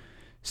large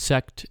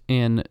sect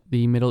in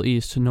the Middle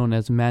East known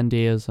as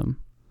Mandaism.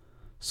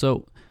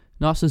 So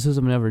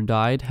Gnosticism never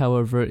died.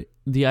 However,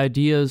 the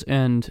ideas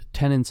and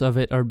tenets of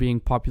it are being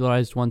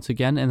popularized once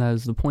again, and that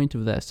is the point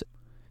of this.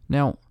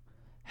 Now,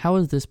 how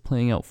is this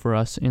playing out for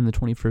us in the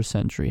 21st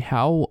century?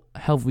 How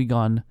have we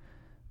gone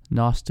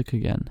Gnostic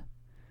again?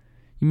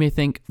 You may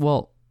think,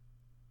 well,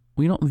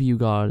 we don't view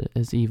God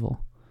as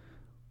evil.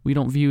 We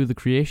don't view the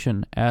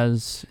creation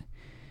as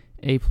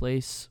a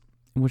place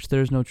in which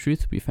there is no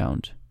truth to be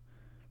found.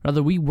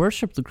 Rather, we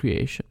worship the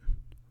creation,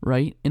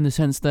 right? In the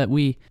sense that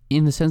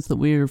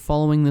we're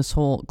following this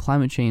whole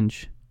climate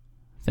change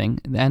thing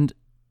and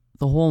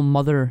the whole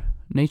Mother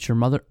Nature,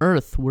 Mother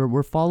Earth.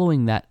 We're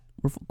following that.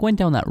 We're going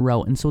down that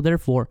route. And so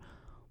therefore,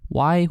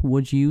 why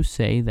would you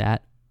say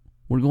that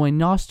we're going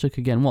Gnostic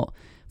again? Well,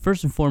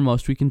 first and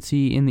foremost, we can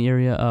see in the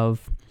area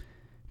of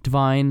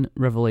divine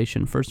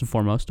revelation, first and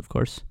foremost, of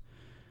course,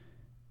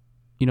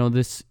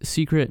 this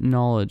secret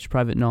knowledge,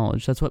 private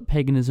knowledge. That's what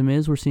paganism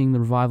is. We're seeing the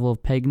revival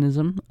of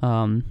paganism,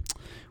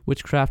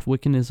 witchcraft,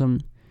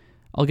 Wiccanism.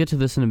 I'll get to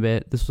this in a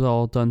bit. This was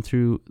all done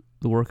through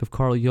the work of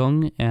Carl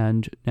Jung,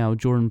 and now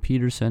Jordan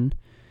Peterson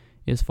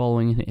is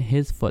following in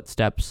his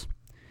footsteps.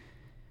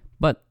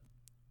 But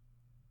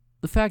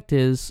the fact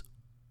is,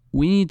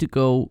 we need to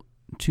go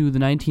to the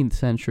 19th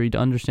century to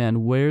understand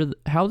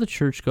how the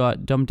church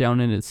got dumbed down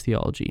in its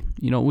theology.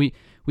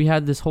 We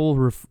had this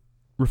whole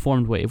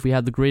Reformed wave. We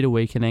had the Great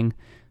Awakening,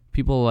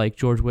 people like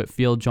George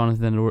Whitefield,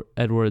 Jonathan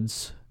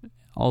Edwards,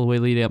 all the way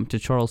leading up to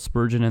Charles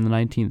Spurgeon in the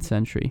 19th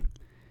century.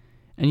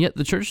 And yet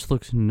the church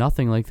looks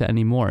nothing like that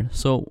anymore.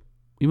 So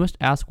we must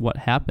ask what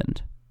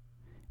happened.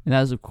 And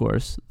that is, of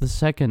course, the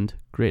Second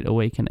Great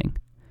Awakening.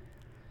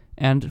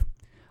 And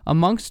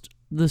amongst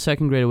the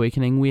Second Great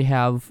Awakening, we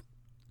have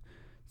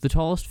the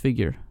tallest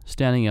figure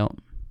standing out,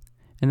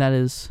 and that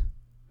is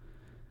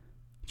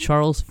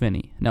Charles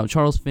Finney. Now,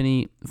 Charles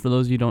Finney, for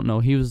those of you who don't know,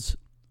 he was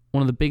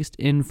one of the biggest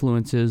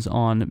influences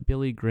on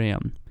Billy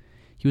Graham.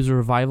 He was a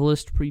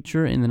revivalist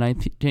preacher in the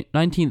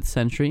 19th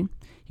century.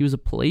 He was a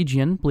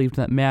Pelagian, believed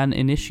that man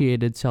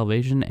initiated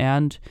salvation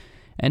and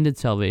ended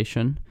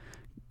salvation.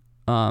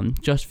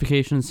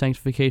 Justification and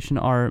sanctification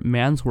are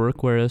man's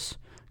work, whereas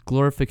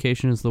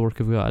glorification is the work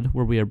of God,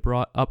 where we are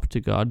brought up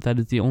to God. That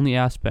is the only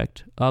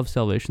aspect of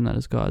salvation that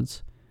is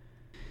God's.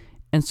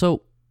 And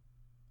so,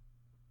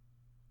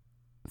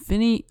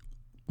 Finney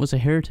was a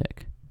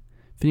heretic.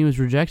 Finney was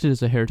rejected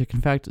as a heretic.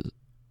 In fact,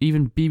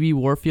 even B.B.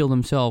 Warfield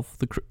himself,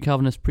 the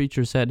Calvinist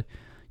preacher, said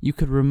you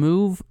could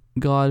remove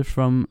God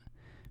from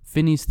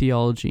Finney's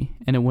theology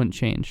and it wouldn't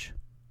change.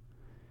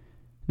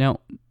 Now,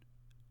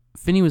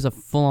 Finney was a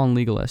full-on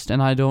legalist,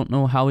 and I don't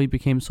know how he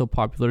became so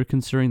popular,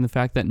 considering the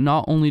fact that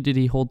not only did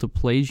he hold to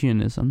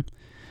Pelagianism,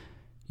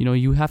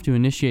 you have to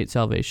initiate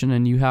salvation,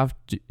 and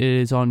it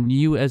is on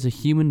you as a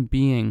human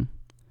being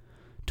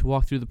to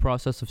walk through the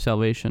process of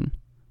salvation.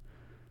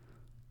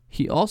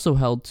 He also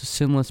held to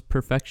sinless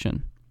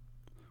perfection,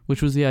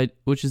 which is the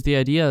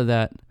idea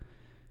that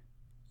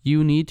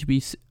you need to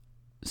be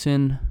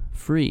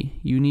sin-free.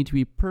 You need to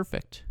be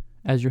perfect,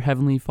 as your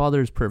heavenly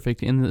Father is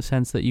perfect, in the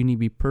sense that you need to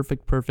be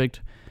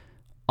perfect,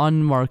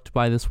 unmarked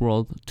by this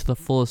world to the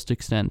fullest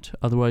extent.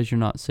 Otherwise, you're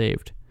not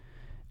saved.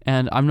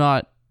 And I'm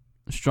not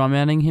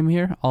strawmanning him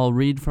here. I'll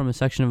read from a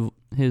section of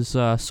his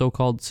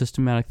so-called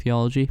systematic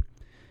theology,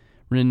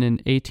 written in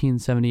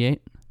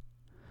 1878.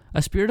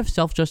 A spirit of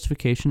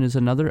self-justification is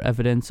another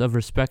evidence of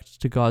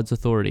respect to God's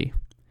authority.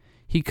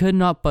 He could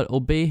not but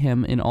obey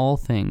him in all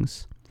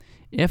things.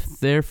 If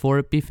therefore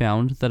it be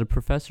found that a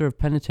professor of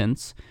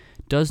penitence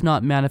does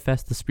not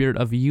manifest the spirit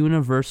of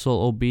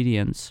universal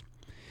obedience,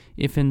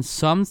 if in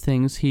some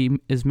things he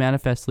is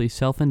manifestly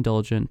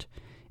self-indulgent,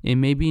 it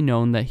may be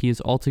known that he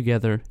is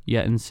altogether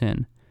yet in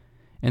sin,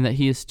 and that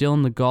he is still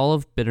in the gall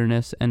of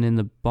bitterness and in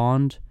the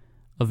bond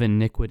of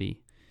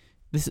iniquity.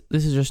 This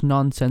is just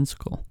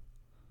nonsensical.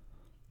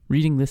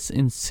 Reading this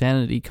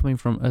insanity coming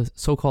from a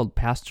so-called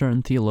pastor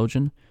and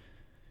theologian,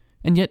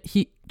 and yet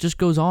he just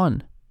goes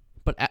on.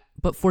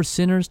 But for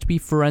sinners to be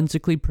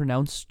forensically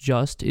pronounced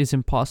just is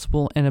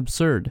impossible and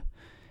absurd.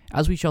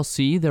 As we shall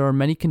see, there are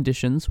many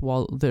conditions,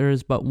 while there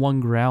is but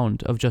one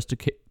ground of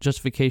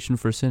justification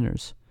for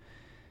sinners.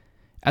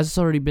 As has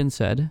already been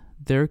said,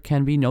 there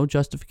can be no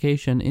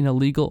justification in a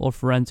legal or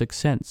forensic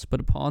sense, but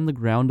upon the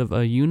ground of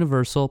a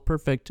universal,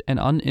 perfect, and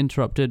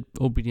uninterrupted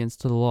obedience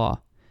to the law.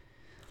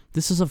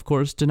 This is, of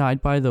course,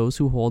 denied by those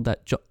who hold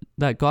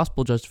that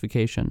gospel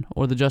justification,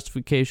 or the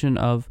justification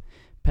of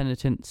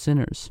penitent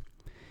sinners,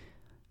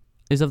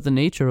 is of the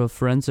nature of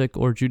forensic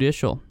or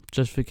judicial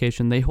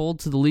justification. They hold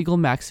to the legal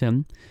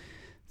maxim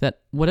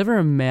that whatever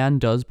a man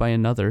does by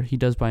another, he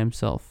does by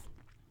himself.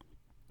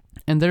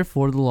 And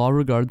therefore the law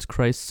regards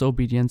Christ's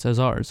obedience as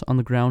ours, on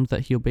the ground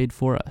that he obeyed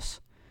for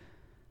us.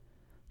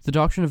 The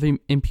doctrine of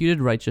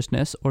imputed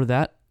righteousness, or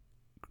that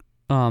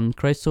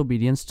Christ's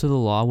obedience to the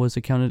law was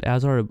accounted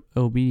as our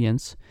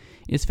obedience,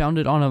 is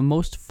founded on a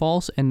most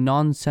false and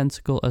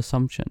nonsensical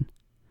assumption.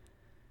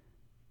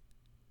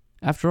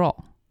 After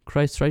all,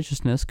 Christ's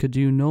righteousness could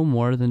do no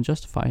more than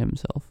justify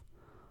himself.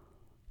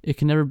 It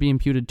can never be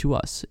imputed to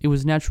us. It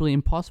was naturally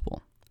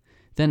impossible.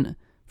 Then,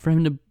 for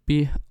him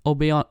to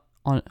obey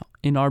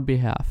in our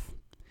behalf.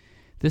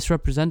 This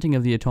representing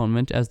of the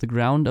atonement as the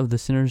ground of the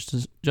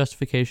sinner's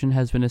justification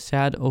has been a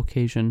sad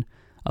occasion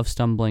of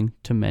stumbling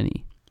to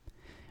many.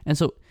 And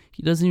so,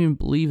 he doesn't even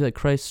believe that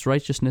Christ's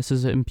righteousness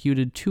is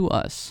imputed to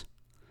us.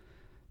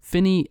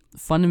 Finney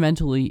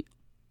fundamentally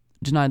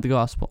denied the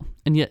gospel,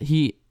 and yet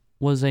he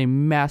was a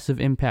massive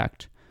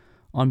impact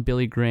on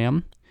Billy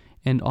Graham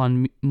and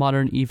on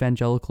modern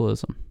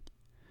evangelicalism.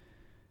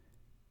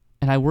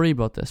 And I worry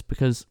about this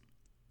because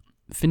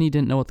Finney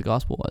didn't know what the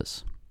gospel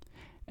was.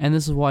 And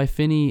this is why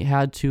Finney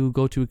had to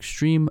go to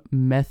extreme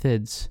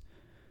methods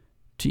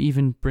to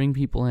even bring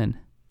people in.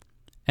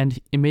 And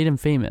it made him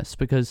famous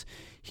because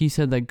he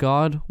said that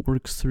God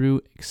works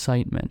through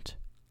excitement.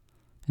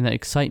 And that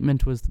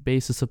excitement was the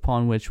basis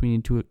upon which we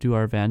need to do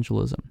our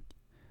evangelism.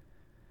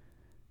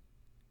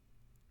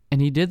 And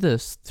he did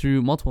this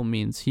through multiple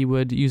means. He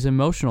would use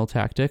emotional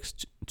tactics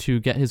to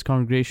get his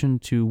congregation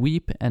to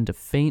weep and to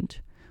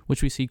faint,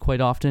 which we see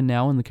quite often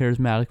now in the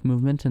charismatic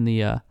movement and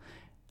the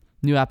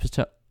New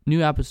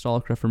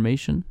Apostolic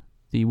Reformation,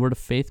 the Word of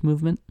Faith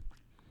movement.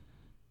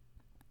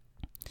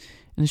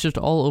 And it's just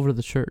all over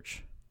the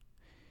church.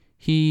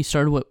 He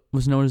started what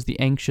was known as the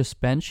anxious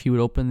bench. He would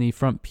open the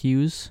front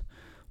pews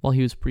while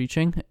he was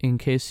preaching in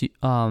case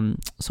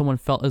someone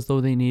felt as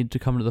though they needed to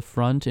come to the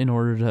front in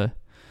order to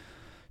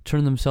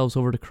turn themselves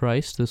over to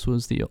Christ. This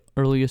was the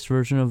earliest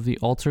version of the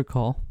altar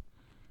call.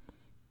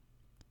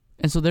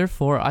 And so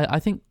therefore, I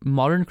think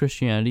modern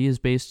Christianity is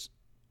based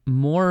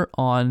more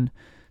on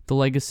the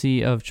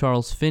legacy of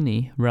Charles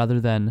Finney rather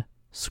than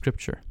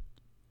Scripture,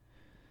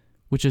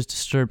 which is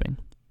disturbing.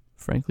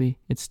 Frankly,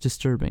 it's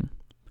disturbing,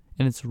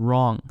 and it's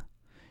wrong,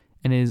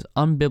 and it is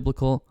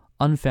unbiblical,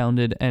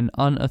 unfounded, and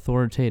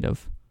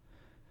unauthoritative.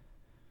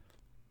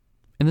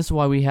 And this is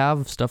why we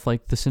have stuff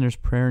like the sinner's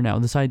prayer now,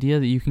 this idea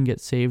that you can get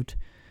saved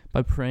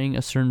by praying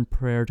a certain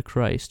prayer to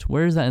Christ.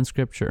 Where is that in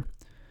Scripture?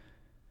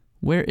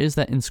 Where is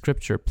that in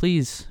Scripture?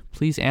 Please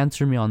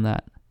answer me on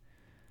that.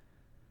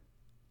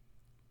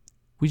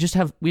 We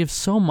have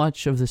so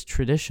much of this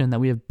tradition that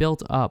we have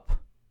built up,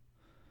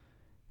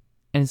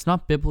 and it's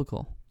not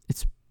biblical.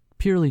 It's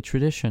purely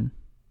tradition.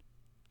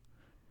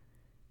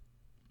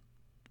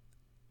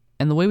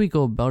 And the way we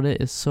go about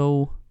it is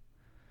so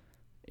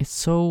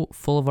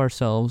full of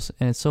ourselves,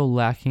 and it's so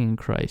lacking in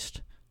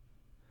Christ.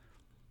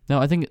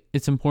 Now, I think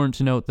it's important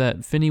to note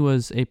that Finney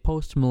was a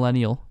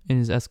post-millennial in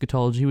his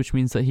eschatology, which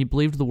means that he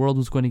believed the world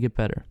was going to get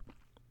better.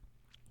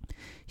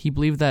 He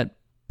believed that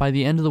by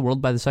the end of the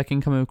world, by the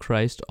second coming of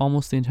Christ,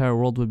 almost the entire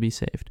world would be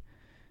saved.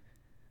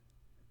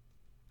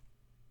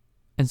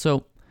 And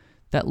so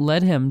that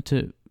led him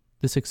to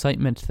this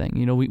excitement thing.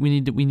 You know, we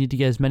need to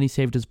get as many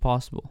saved as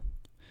possible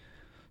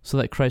so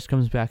that Christ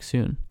comes back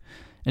soon.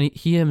 And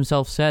he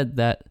himself said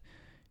that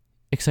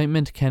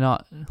excitement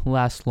cannot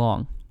last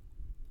long.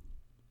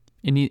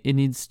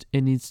 It's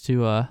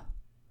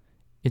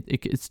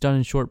done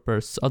in short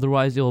bursts.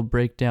 Otherwise, it'll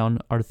break down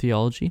our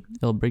theology.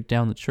 It'll break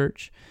down the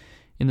church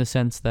in the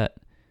sense that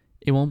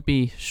it won't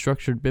be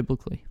structured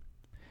biblically.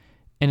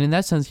 And in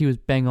that sense, he was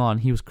bang on.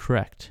 He was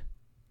correct.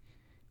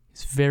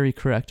 He's very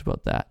correct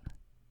about that.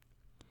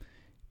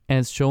 And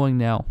it's showing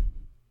now.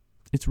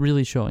 It's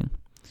really showing.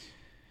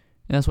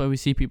 And that's why we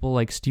see people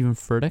like Stephen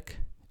Furtick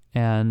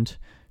and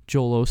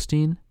Joel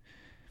Osteen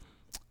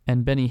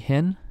and Benny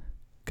Hinn,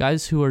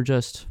 guys who are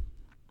just,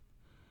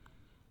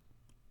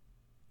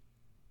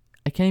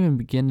 I can't even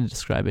begin to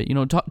describe it. You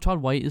know,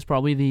 Todd White is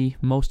probably the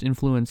most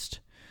influenced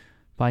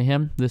by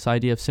him, this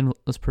idea of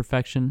sinless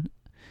perfection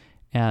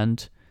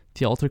and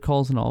the altar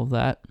calls and all of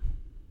that.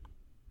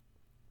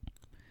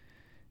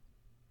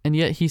 And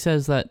yet he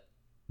says that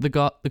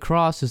the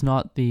cross is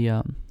not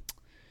the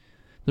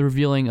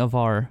revealing of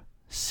our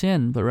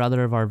sin, but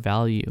rather of our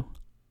value.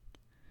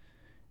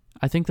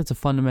 I think that's a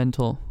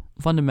fundamental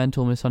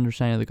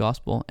misunderstanding of the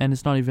gospel, and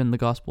it's not even the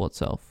gospel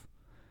itself.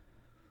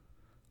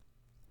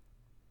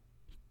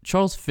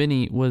 Charles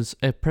Finney was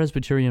a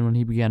Presbyterian when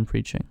he began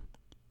preaching.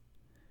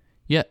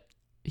 Yet,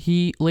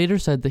 he later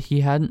said that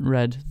he hadn't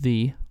read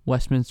the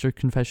Westminster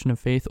Confession of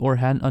Faith or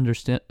hadn't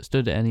understood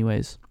it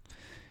anyways,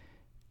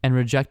 and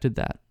rejected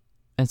that,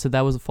 and said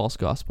that was a false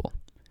gospel.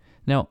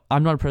 Now,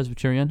 I'm not a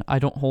Presbyterian. I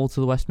don't hold to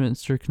the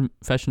Westminster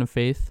Confession of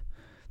Faith.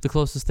 The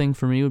closest thing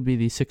for me would be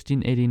the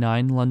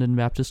 1689 London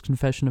Baptist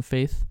Confession of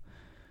Faith.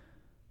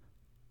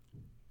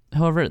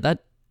 However,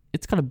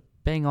 it's got a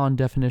bang-on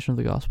definition of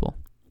the gospel.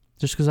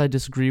 Just because I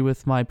disagree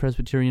with my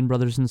Presbyterian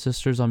brothers and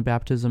sisters on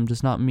baptism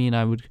does not mean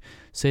I would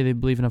say they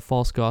believe in a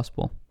false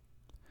gospel.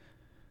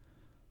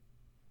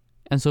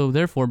 And so,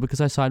 therefore,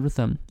 because I side with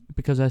them,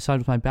 because I side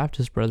with my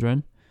Baptist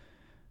brethren,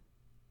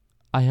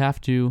 I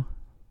have to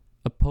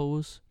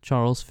oppose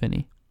Charles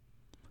Finney.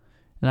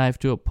 And I have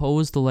to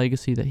oppose the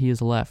legacy that he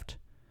has left.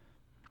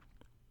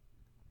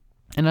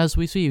 And as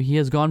we see, he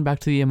has gone back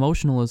to the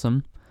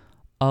emotionalism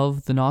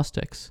of the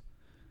Gnostics,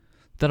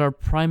 that our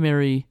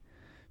primary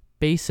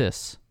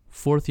basis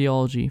for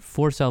theology,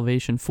 for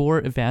salvation, for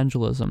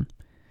evangelism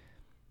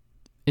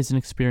is an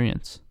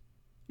experience.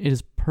 It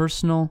is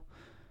personal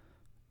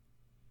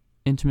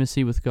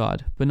intimacy with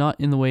God, but not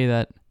in the way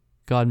that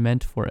God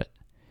meant for it.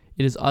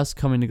 It is us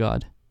coming to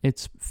God.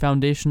 It's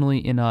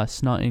foundationally in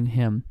us, not in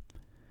Him.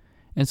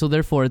 And so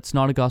therefore, it's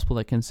not a gospel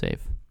that can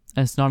save.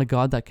 And it's not a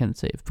God that can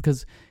save,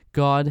 because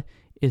God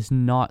is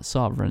not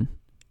sovereign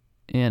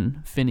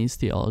in Finney's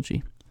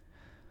theology.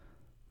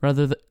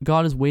 Rather,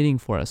 God is waiting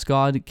for us.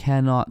 God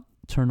cannot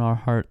turn our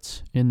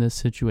hearts in this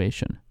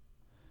situation.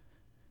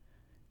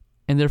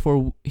 And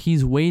therefore,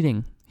 He's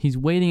waiting. He's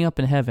waiting up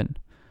in heaven.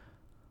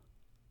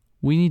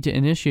 We need to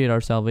initiate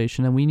our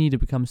salvation, and we need to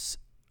become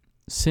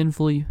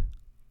sinfully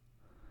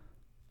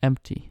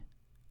empty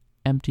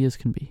as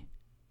can be.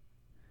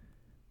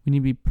 We need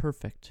to be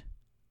perfect.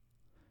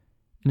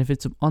 And if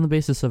it's on the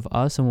basis of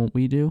us and what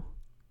we do,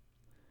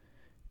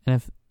 and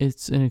if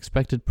it's an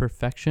expected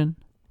perfection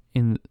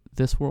in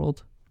this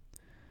world,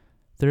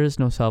 there is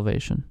no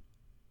salvation.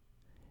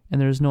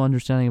 and there is no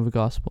understanding of the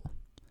gospel.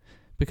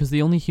 Because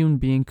the only human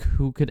being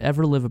who could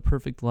ever live a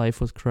perfect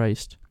life was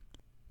Christ.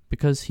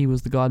 Because he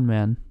was the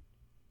God-man.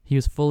 He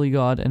was fully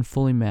God and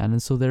fully man,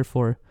 and so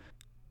therefore,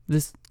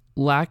 this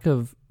lack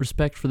of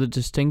respect for the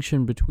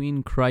distinction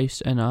between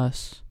Christ and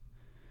us,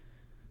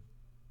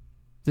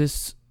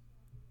 this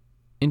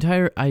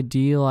entire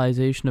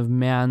idealization of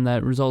man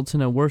that results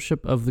in a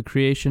worship of the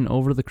creation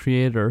over the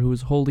Creator, who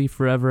is holy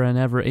forever and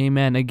ever.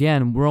 Amen.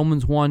 Again,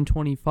 Romans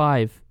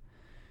 1:25.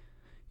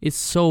 It's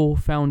so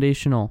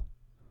foundational.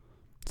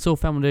 So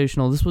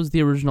foundational. This was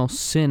the original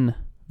sin,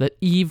 that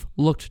Eve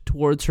looked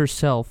towards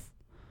herself,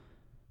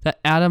 that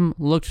Adam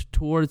looked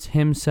towards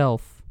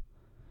himself.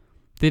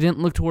 They didn't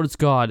look towards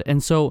God.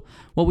 And so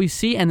what we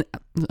see, and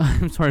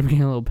I'm sorry, I'm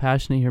getting a little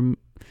passionate here.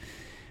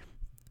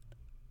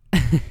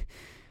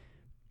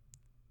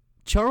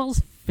 Charles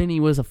Finney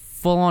was a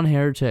full-on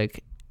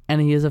heretic,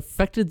 and he has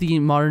affected the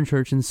modern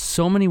church in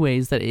so many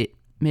ways that it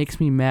makes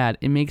me mad.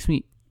 It makes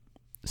me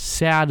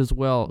sad as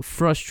well. It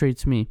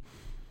frustrates me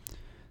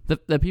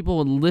that people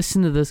would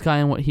listen to this guy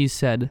and what he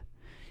said.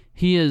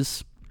 He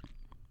is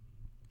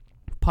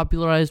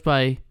popularized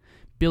by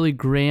Billy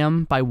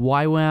Graham, by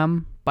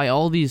YWAM, by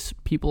all these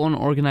people and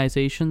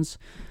organizations,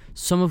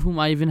 some of whom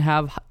I even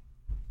have,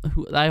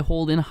 who I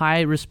hold in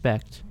high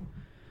respect.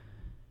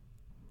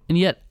 And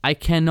yet, I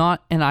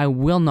cannot and I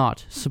will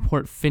not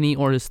support Finney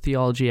or his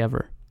theology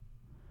ever.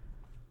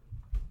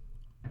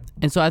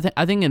 And so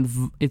I think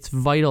it's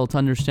vital to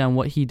understand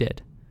what he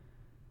did.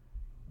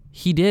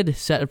 He did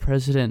set a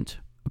precedent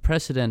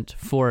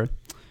for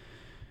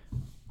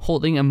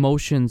holding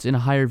emotions in a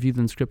higher view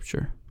than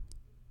Scripture.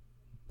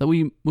 That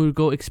we would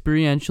go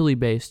experientially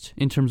based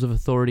in terms of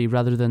authority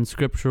rather than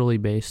scripturally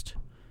based.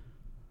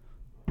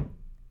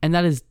 And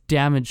that has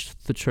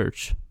damaged the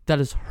church. That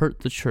has hurt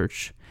the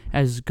church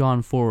as it's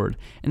gone forward.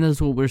 And that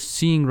is what we're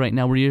seeing right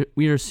now.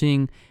 We are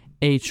seeing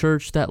a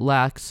church that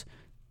lacks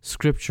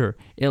Scripture.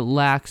 It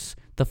lacks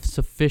the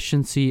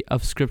sufficiency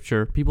of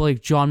Scripture. People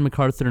like John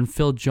MacArthur and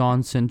Phil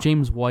Johnson,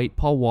 James White,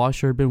 Paul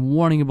Washer have been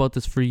warning about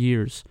this for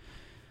years.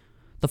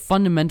 The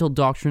fundamental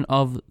doctrine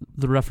of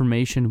the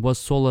Reformation was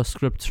sola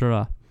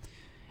scriptura.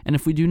 And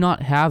if we do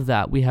not have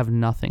that, we have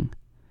nothing.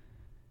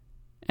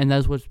 And that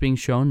is what's being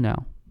shown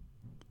now.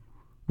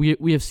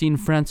 We have seen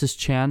Francis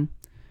Chan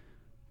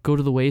go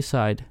to the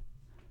wayside.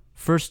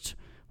 First,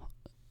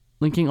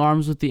 linking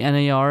arms with the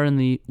NAR and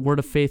the Word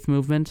of Faith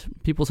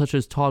movement, people such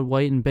as Todd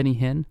White and Benny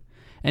Hinn,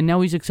 and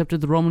now he's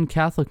accepted the Roman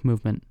Catholic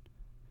movement.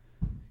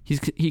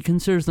 He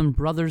considers them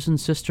brothers and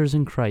sisters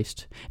in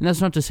Christ. And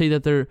that's not to say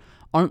that there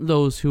aren't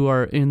those who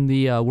are in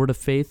the Word of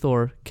Faith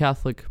or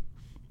Catholic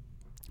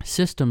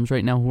systems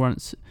right now who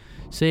aren't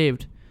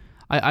saved.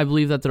 I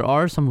believe that there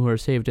are some who are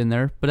saved in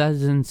there, but that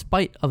is in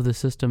spite of the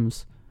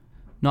systems,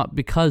 not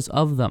because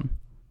of them.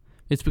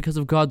 It's because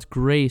of God's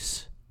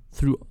grace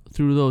through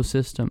those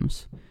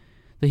systems,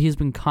 that he has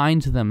been kind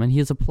to them and he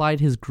has applied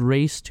his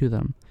grace to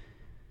them.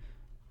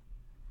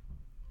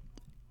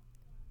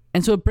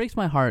 And so it breaks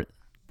my heart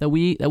that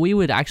we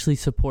would actually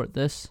support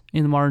this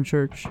in the modern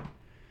church.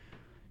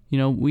 You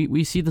know,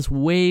 we see this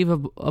wave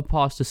of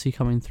apostasy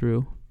coming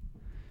through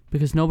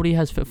because nobody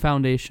has a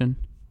foundation.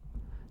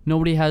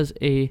 Nobody has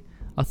a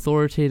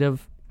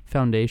authoritative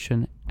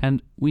foundation,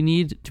 and we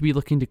need to be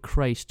looking to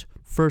Christ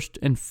first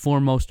and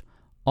foremost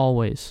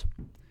always.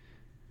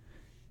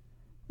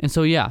 And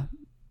so yeah,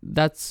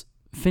 that's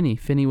Finney.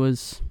 Finney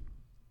was,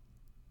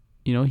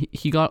 you know,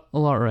 he got a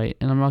lot right,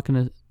 and I'm not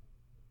going to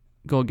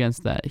go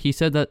against that. He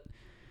said that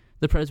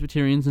the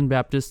Presbyterians and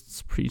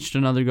Baptists preached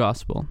another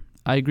gospel.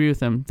 I agree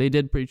with him. They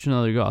did preach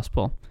another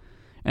gospel.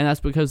 And that's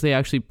because they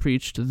actually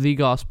preached the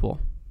gospel.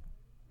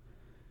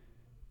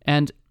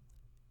 And,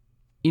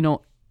 you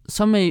know,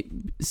 some may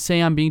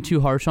say I'm being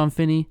too harsh on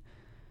Finney.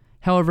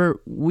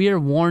 However, we are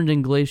warned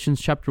in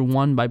Galatians chapter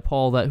 1 by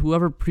Paul that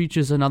whoever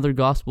preaches another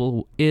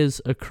gospel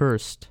is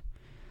accursed.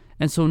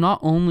 And so not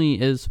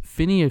only is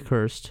Finney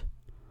accursed,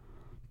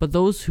 but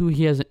those who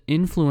he has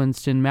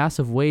influenced in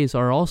massive ways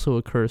are also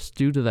accursed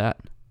due to that.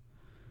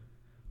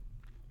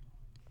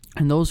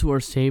 And those who are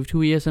saved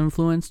who he has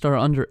influenced are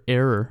under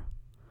error.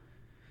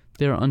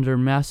 They're under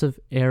massive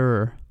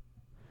error.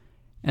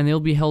 And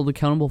they'll be held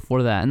accountable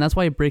for that. And that's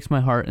why it breaks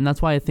my heart. And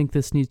that's why I think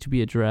this needs to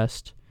be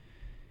addressed.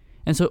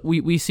 And so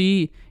we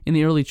see in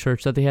the early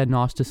church that they had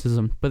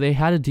Gnosticism, but they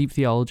had a deep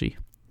theology.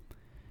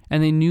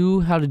 And they knew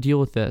how to deal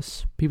with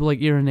this. People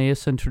like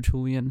Irenaeus and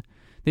Tertullian,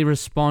 they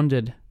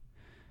responded.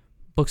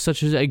 Books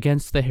such as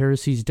Against the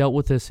Heresies dealt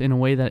with this in a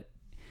way that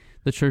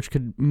the church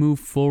could move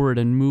forward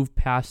and move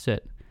past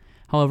it.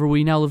 However,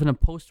 we now live in a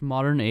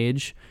postmodern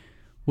age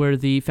where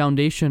the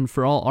foundation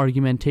for all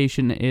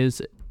argumentation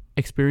is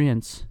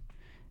experience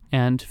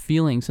and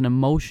feelings and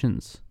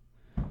emotions.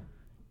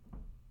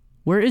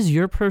 Where is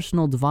your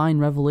personal divine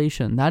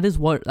revelation? That is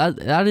what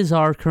that is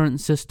our current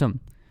system.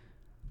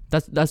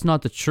 That's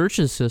not the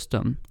church's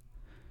system.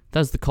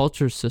 That's the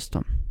culture's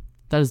system.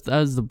 That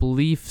is the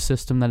belief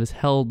system that is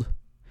held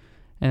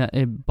and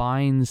it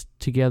binds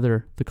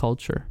together the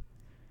culture.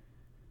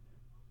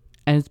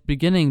 And it's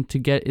beginning to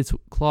get its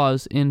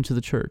claws into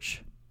the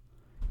church.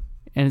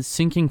 And it's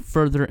sinking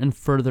further and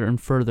further and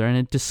further, and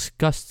it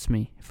disgusts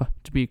me,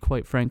 to be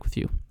quite frank with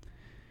you.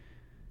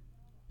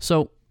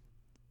 So,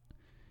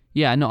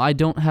 yeah, no, I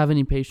don't have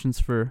any patience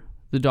for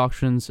the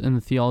doctrines and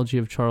the theology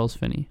of Charles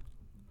Finney.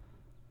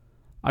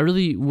 I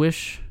really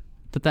wish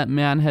that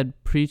man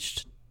had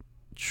preached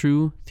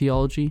true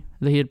theology,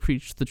 that he had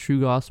preached the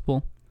true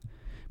gospel.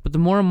 But the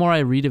more and more I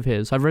read of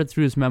his, I've read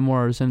through his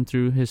memoirs and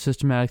through his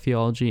systematic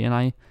theology, and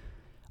I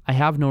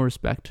have no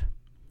respect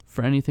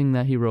for anything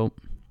that he wrote,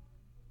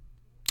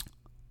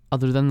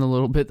 other than the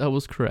little bit that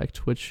was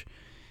correct, which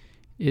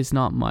is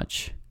not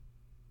much.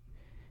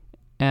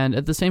 And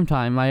at the same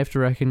time, I have to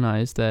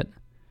recognize that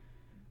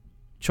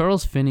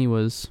Charles Finney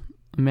was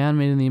a man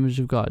made in the image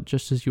of God,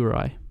 just as you or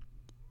I.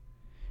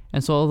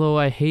 And so although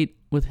I hate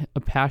with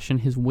a passion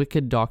his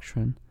wicked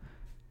doctrine,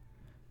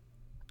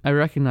 I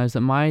recognize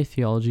that my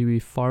theology would be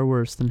far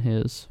worse than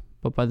his,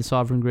 but by the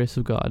sovereign grace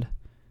of God.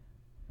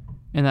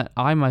 And that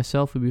I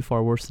myself would be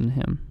far worse than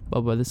him,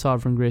 but by the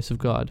sovereign grace of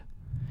God.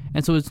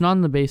 And so it's not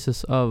on the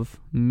basis of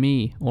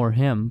me or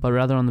him, but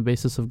rather on the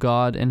basis of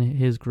God and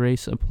his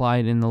grace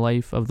applied in the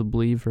life of the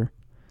believer.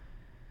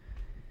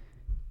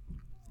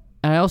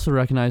 And I also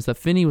recognize that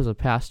Finney was a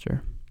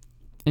pastor.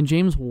 And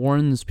James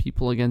warns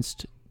people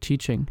against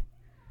teaching.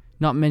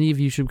 Not many of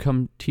you should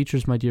become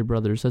teachers, my dear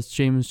brothers. That's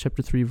James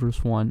chapter 3,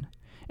 verse 1.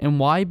 And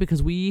why?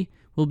 Because we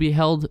will be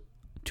held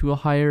to a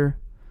higher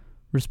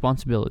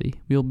responsibility.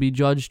 We will be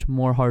judged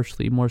more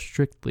harshly, more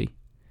strictly.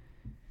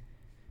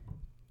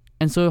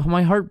 And so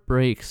my heart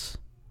breaks,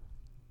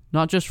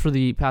 not just for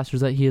the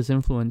pastors that he has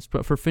influenced,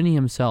 but for Finney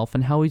himself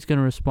and how he's going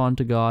to respond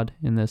to God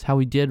in this, how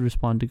he did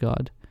respond to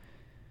God.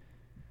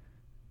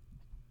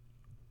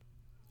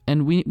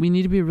 And we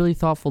need to be really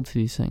thoughtful to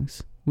these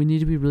things. We need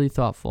to be really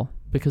thoughtful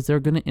because they're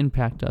going to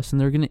impact us and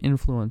they're going to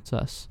influence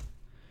us.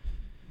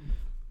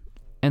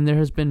 And there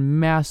has been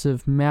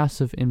massive,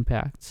 massive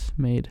impacts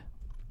made.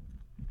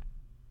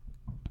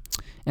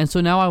 And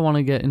so now I want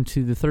to get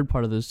into the third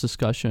part of this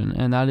discussion,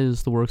 and that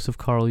is the works of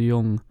Carl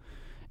Jung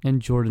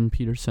and Jordan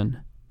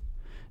Peterson.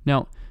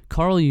 Now,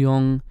 Carl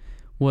Jung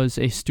was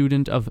a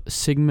student of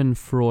Sigmund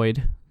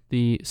Freud,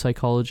 the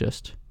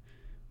psychologist.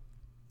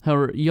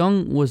 However,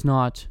 Jung was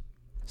not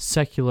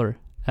secular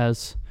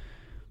as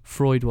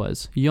Freud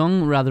was.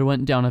 Jung rather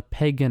went down a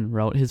pagan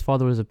route. His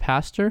father was a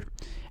pastor,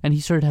 and he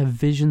started to have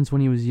visions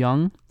when he was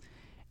young,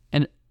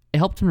 and it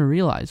helped him to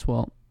realize,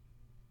 well,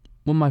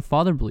 what my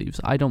father believes,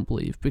 I don't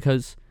believe,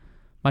 because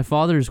my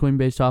father is going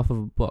based off of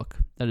a book,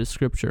 that is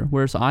scripture,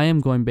 whereas I am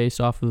going based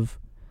off of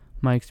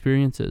my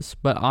experiences.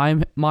 But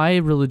my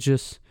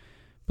religious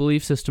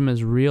belief system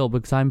is real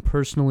because I'm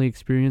personally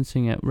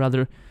experiencing it,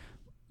 rather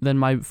than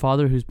my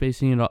father who's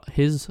basing it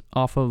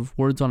off of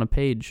words on a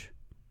page.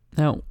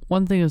 Now,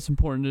 one thing that's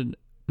important to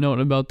note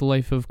about the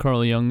life of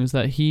Carl Jung is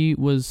that he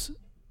was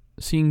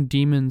seeing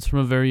demons from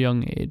a very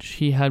young age.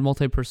 He had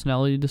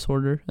multi-personality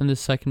disorder, and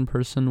this second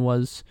person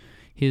was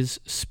his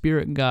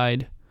spirit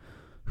guide,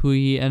 who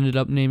he ended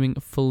up naming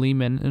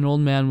Philemon, an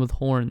old man with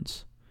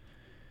horns.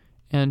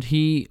 And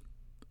he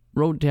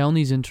wrote down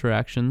these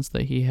interactions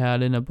that he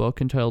had in a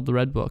book entitled The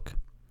Red Book.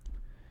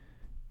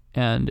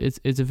 And it's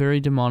a very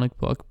demonic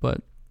book,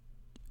 but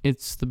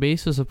it's the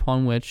basis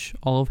upon which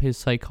all of his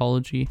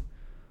psychology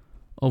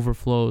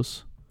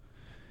overflows.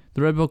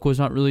 The Red Book was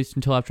not released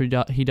until after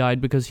he died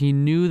because he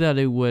knew that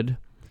it would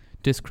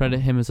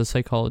discredit him as a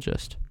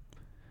psychologist.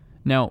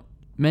 Now,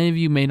 many of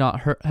you may not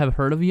have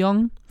heard of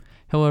Jung.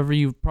 However,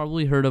 you've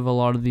probably heard of a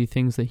lot of the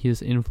things that he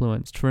has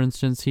influenced. For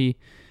instance, he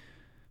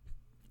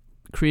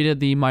created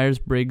the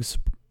Myers-Briggs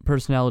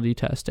personality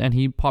test, and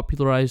he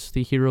popularized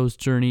the hero's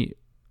journey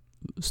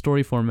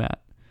story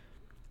format.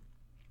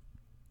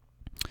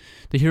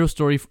 The hero's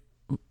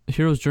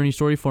journey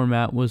story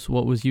format was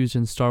what was used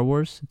in Star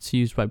Wars. It's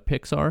used by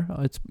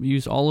Pixar. It's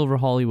used all over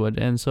Hollywood,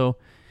 and so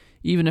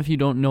even if you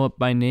don't know it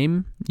by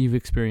name, you've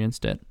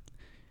experienced it.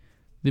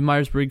 The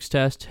Myers-Briggs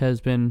test has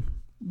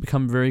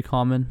become very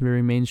common,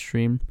 very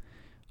mainstream,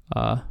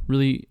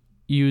 really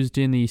used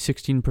in the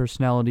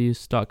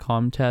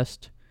 16personalities.com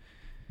test.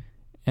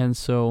 And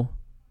so,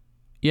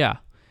 yeah.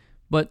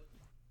 But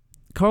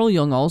Carl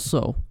Jung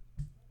also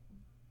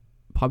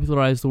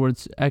popularized the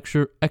words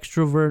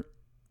extrovert,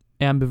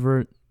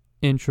 ambivert,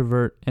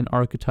 introvert, and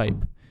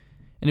archetype.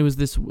 And it was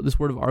this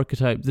word of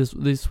archetype,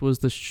 this was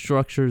the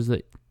structures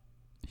that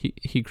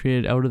he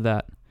created out of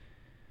that.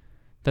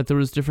 That there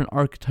was different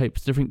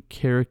archetypes, different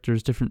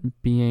characters,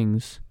 different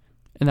beings,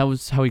 and that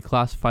was how he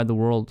classified the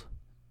world.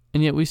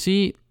 And yet we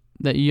see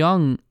that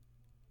Jung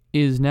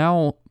is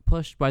now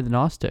pushed by the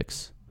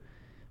Gnostics.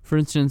 For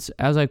instance,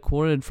 as I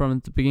quoted from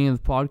at the beginning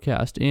of the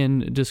podcast,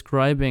 in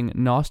describing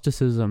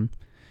Gnosticism,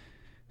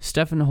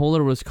 Stephen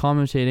Holler was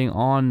commentating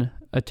on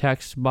a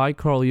text by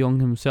Carl Jung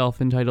himself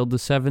entitled The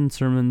Seven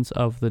Sermons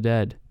of the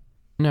Dead.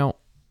 Now,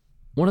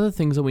 one of the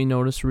things that we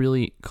notice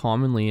really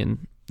commonly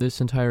in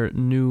this entire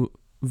new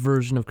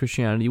version of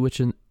Christianity,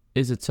 which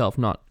is itself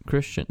not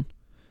Christian,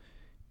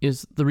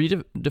 is the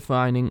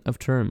redefining of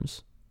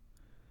terms.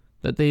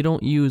 That they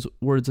don't use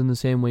words in the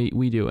same way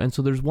we do. And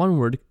so there's one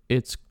word,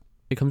 it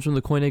comes from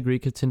the Koine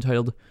Greek, it's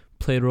entitled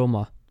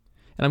pleroma.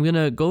 And I'm going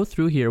to go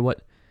through here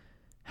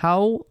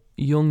how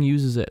Jung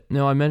uses it.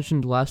 Now, I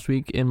mentioned last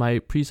week in my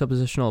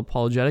presuppositional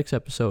apologetics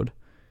episode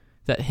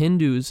that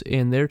Hindus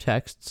in their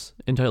texts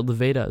entitled the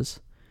Vedas,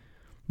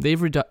 they've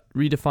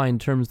redefined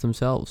terms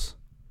themselves.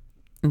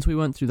 And so we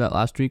went through that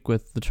last week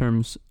with the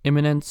terms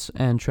immanence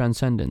and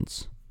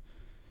transcendence.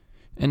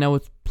 And now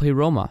with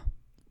pleroma,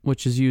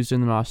 which is used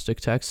in the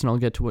Gnostic text, and I'll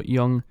get to what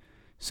Jung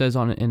says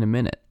on it in a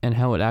minute, and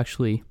how it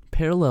actually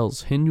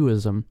parallels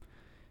Hinduism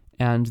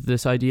and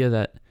this idea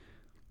that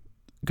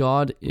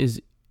God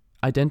is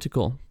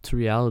identical to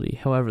reality.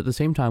 However, at the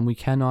same time, we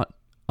cannot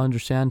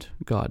understand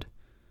God.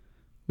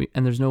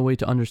 And there's no way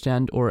to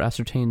understand or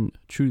ascertain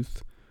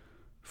truth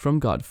from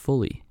God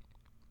fully.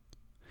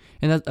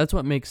 And that's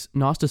what makes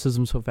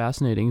Gnosticism so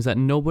fascinating, is that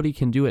nobody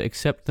can do it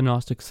except the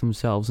Gnostics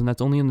themselves, and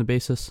that's only on the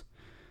basis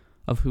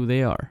of who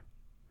they are.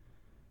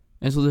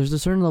 And so there's a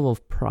certain level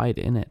of pride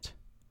in it.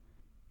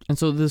 And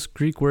so this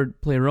Greek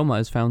word pleroma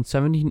is found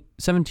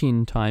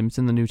 17 times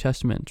in the New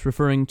Testament,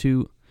 referring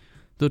to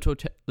the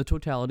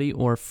totality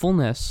or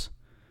fullness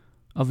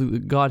of the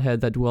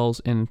Godhead that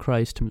dwells in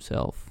Christ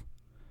himself.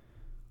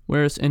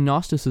 Whereas in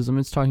Gnosticism,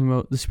 it's talking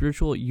about the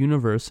spiritual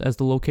universe as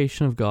the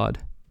location of God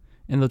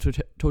and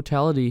the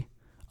totality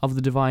of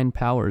the divine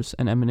powers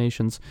and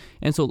emanations.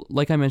 And so,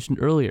 like I mentioned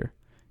earlier,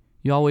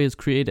 Yahweh is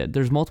created.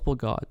 There's multiple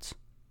gods.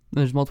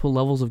 There's multiple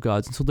levels of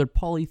gods, and so they're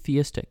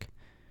polytheistic.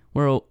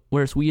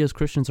 Whereas we as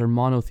Christians are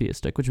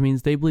monotheistic, which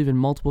means they believe in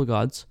multiple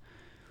gods,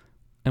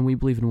 and we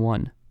believe in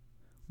one.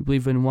 We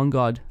believe in one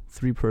God,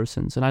 3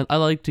 persons. And I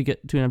like to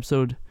get to an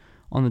episode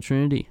on the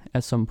Trinity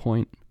at some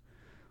point.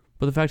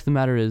 But the fact of the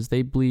matter is,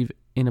 they believe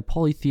in a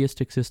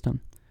polytheistic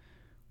system,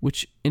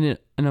 which in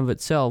and of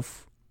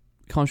itself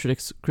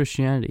contradicts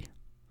Christianity.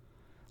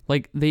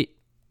 Like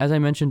as I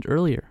mentioned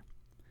earlier,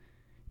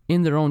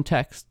 in their own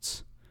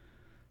texts,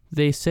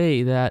 they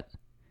say that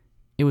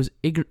it was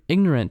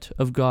ignorant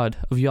of God,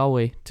 of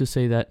Yahweh, to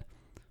say that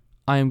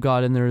I am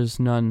God and there is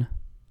none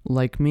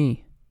like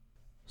me.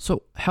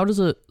 So how does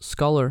a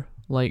scholar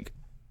like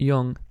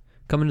Jung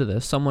come into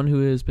this, someone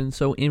who has been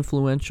so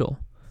influential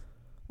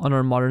on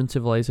our modern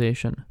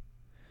civilization?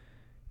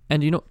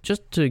 And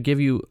just to give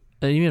you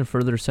an even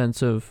further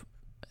sense of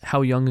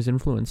how Jung has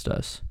influenced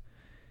us,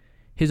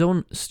 his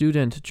own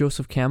student,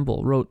 Joseph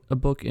Campbell, wrote a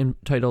book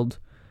entitled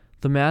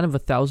The Man of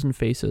 1,000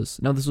 Faces.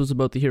 Now, this was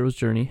about the hero's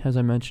journey, as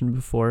I mentioned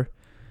before.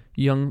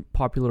 Jung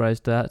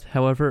popularized that.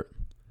 However,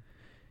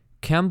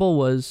 Campbell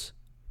was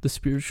the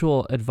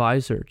spiritual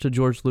advisor to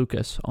George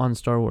Lucas on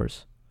Star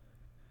Wars.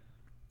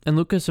 And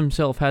Lucas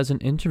himself has an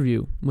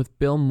interview with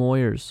Bill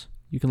Moyers.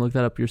 You can look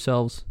that up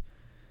yourselves.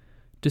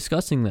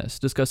 Discussing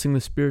the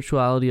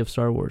spirituality of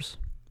Star Wars.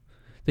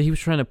 That he was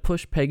trying to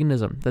push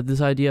paganism, that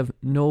this idea of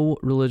no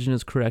religion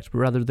is correct, but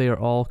rather they are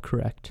all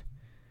correct.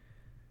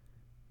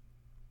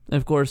 And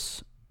of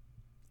course,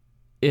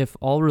 if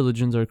all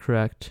religions are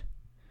correct,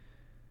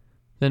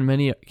 then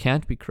many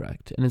can't be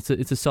correct. And it's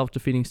a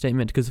self-defeating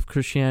statement, because if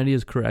Christianity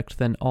is correct,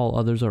 then all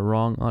others are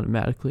wrong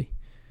automatically.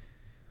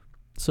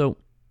 So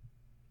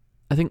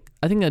I think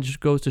that just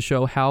goes to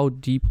show how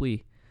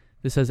deeply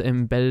this has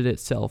embedded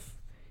itself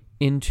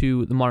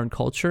into the modern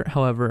culture.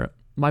 However,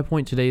 my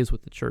point today is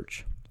with the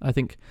church. I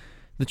think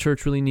the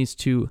church really needs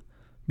to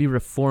be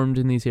reformed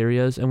in these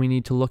areas, and we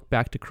need to look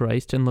back to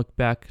Christ and look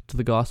back to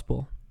the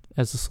gospel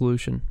as the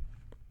solution.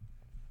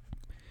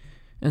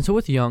 And so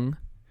with Jung,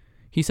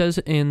 he says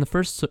in the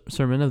first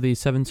sermon of the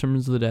 7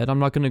 Sermons of the Dead, I'm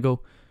not going to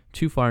go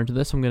too far into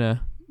this, I'm going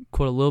to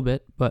quote a little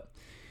bit, but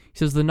he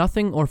says, "The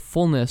nothing or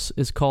fullness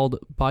is called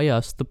by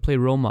us the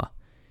pleroma.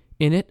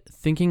 In it,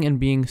 thinking and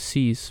being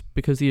cease,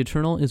 because the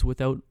eternal is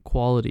without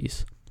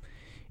qualities.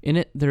 In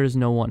it there is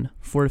no one,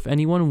 for if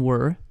anyone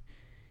were,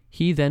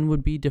 he then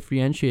would be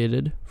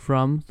differentiated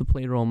from the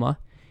pleroma,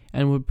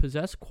 and would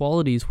possess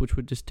qualities which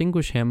would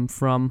distinguish him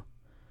from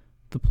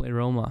the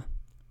pleroma.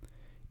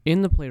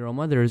 In the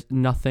pleroma there is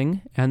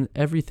nothing and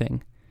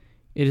everything.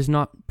 It is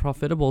not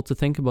profitable to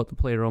think about the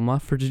pleroma,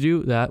 for to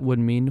do that would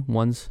mean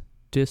one's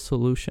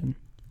dissolution."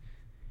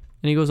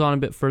 And he goes on a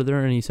bit further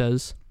and he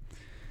says,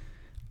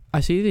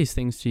 "I say these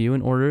things to you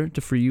in order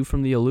to free you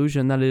from the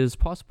illusion that it is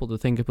possible to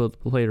think about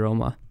the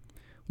pleroma.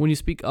 When you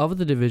speak of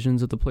the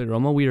divisions of the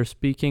pleroma, we are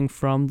speaking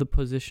from the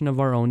position of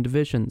our own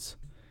divisions.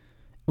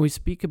 We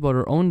speak about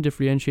our own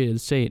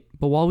differentiated state,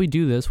 but while we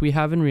do this, we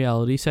have in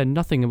reality said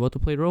nothing about the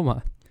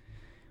pleroma.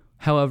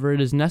 However, it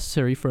is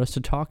necessary for us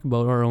to talk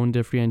about our own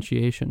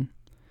differentiation,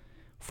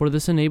 for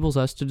this enables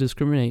us to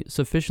discriminate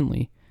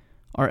sufficiently.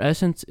 Our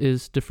essence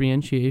is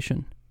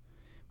differentiation.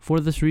 For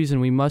this reason,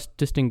 we must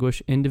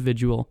distinguish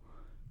individual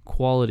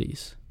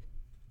qualities."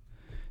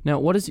 Now,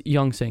 what is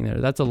Jung saying there?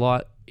 That's a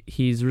lot.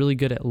 He's really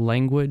good at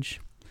language,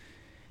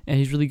 and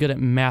he's really good at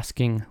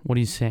masking what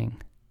he's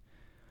saying.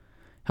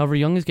 However,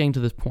 Jung is getting to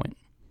this point.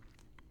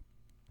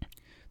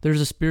 There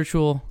is a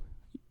spiritual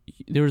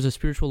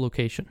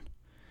location,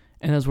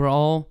 and as where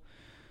all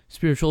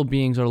spiritual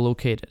beings are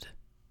located,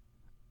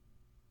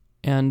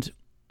 and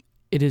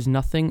it is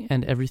nothing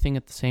and everything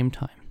at the same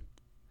time.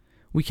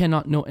 We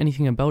cannot know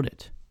anything about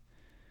it.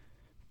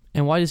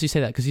 And why does he say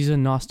that? Because he's a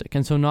Gnostic.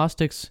 And so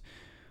Gnostics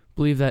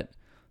believe that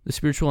the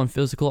spiritual and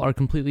physical are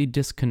completely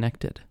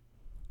disconnected.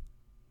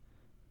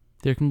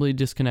 They're completely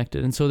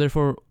disconnected. And so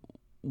therefore,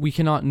 we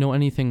cannot know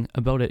anything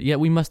about it. Yet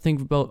we must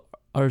think about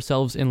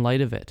ourselves in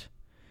light of it.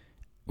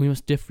 We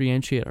must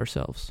differentiate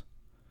ourselves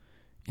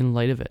in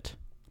light of it.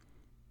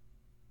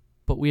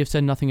 But we have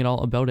said nothing at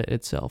all about it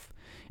itself.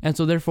 And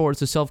so therefore,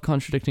 it's a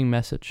self-contradicting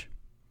message.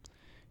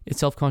 It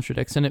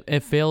self-contradicts, and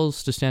it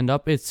fails to stand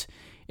up. It's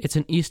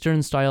an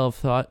Eastern style of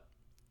thought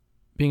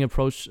being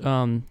approached with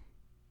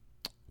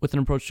an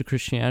approach to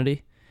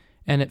Christianity,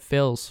 and it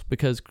fails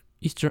because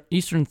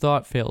Eastern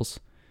thought fails.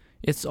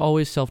 It's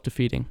always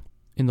self-defeating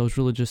in those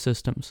religious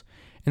systems.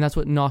 And that's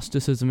what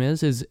Gnosticism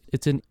is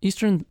it's an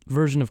Eastern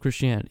version of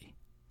Christianity.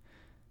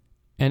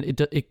 And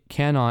it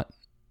cannot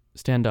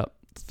stand up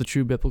to the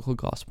true biblical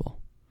gospel.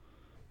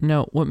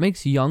 Now, what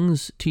makes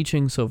Jung's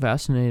teaching so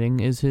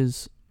fascinating is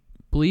his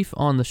belief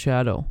on the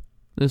shadow.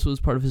 This was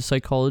part of his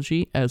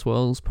psychology as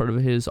well as part of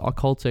his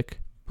occultic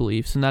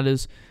beliefs, and that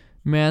is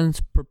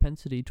man's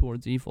propensity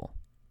towards evil.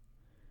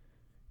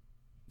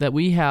 That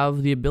we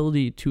have the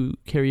ability to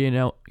carry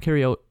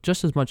out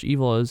just as much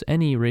evil as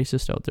any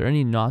racist out there,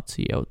 any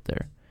Nazi out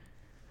there.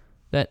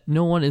 That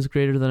no one is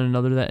greater than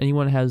another, that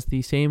anyone has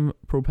the same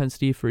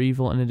propensity for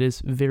evil, and it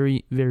is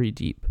very, very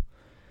deep.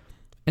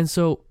 And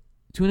so,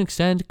 to an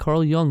extent,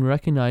 Carl Jung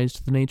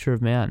recognized the nature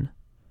of man.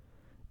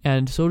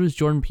 And so does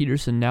Jordan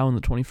Peterson now in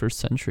the 21st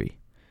century.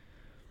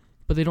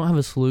 But they don't have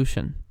a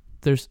solution.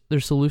 Their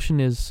solution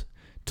is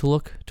to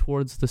look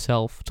towards the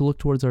self, to look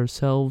towards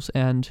ourselves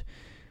and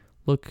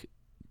look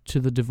to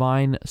the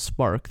divine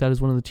spark. That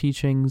is one of the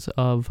teachings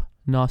of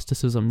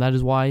Gnosticism. That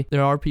is why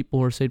there are people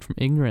who are saved from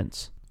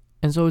ignorance.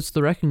 And so it's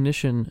the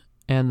recognition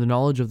and the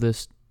knowledge of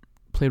this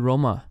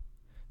pleroma,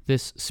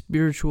 this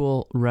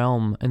spiritual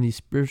realm and these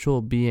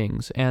spiritual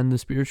beings and the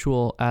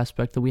spiritual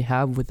aspect that we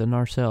have within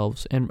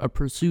ourselves and a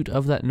pursuit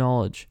of that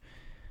knowledge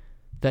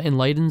that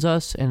enlightens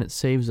us and it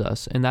saves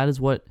us. And that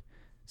is what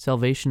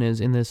salvation is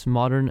in this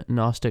modern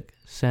Gnostic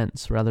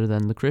sense rather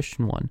than the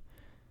Christian one.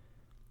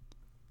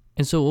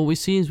 And so what we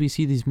see is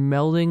these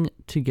melding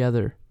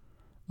together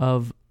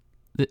of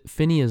the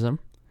Finneyism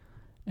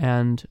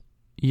and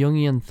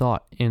Jungian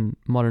thought in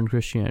modern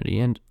Christianity.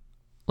 And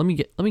let me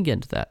get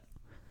into that.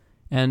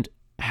 And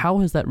how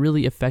has that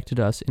really affected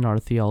us in our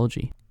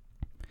theology?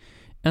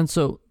 And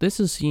so this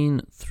is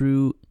seen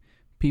through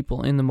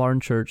people in the modern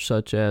church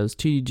such as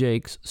T.D.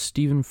 Jakes,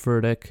 Stephen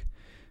Furtick,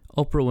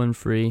 Oprah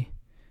Winfrey,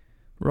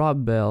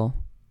 Rob Bell,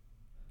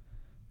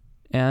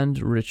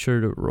 and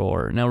Richard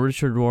Rohr. Now,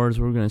 Richard Rohr, as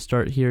we're going to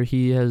start here,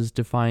 he has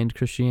defined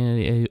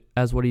Christianity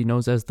as what he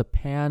knows as the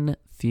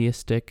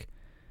pantheistic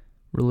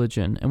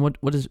religion. And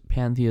what is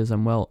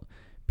pantheism? Well,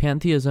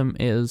 pantheism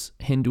is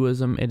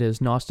Hinduism, it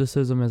is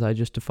Gnosticism, as I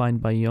just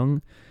defined by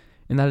Jung,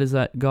 and that is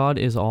that God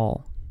is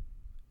all,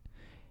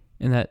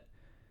 and that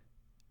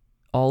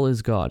all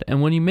is God.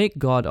 And when you make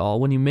God all,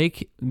 when you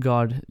make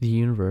God the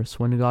universe,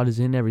 when God is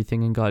in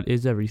everything and God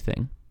is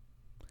everything,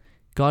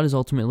 God is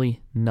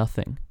ultimately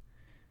nothing.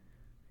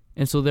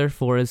 And so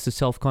therefore it's a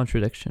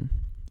self-contradiction.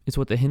 It's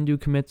what the Hindu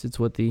commits, it's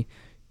what the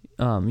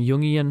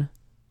Jungian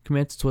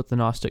commits, it's what the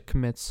Gnostic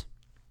commits.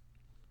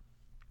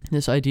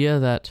 This idea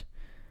that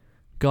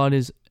God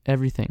is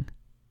everything.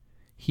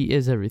 He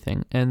is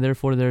everything, and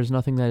therefore there is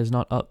nothing that is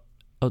not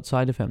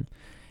outside of him.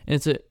 And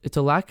it's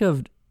a lack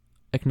of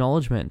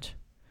acknowledgement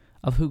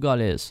of who God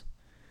is.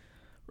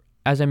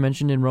 As I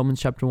mentioned in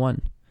Romans chapter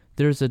 1,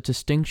 there is a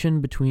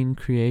distinction between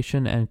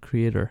creation and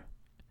creator,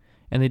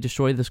 and they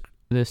destroy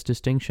this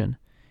distinction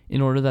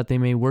in order that they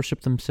may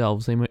worship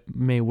themselves. They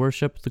may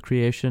worship the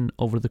creation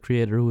over the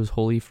creator who is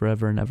holy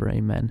forever and ever.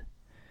 Amen.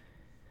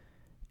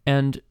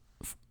 And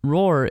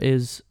Rohr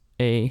is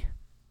a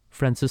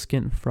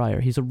Franciscan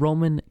friar. He's a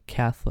Roman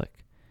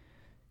Catholic.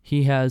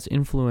 He has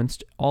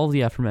influenced all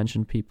the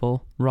aforementioned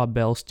people, Rob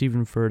Bell,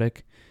 Stephen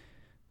Furtick,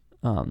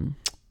 Oprah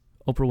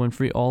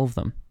Winfrey, all of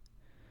them.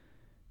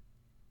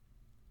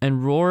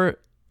 And Rohr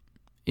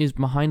is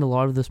behind a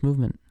lot of this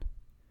movement.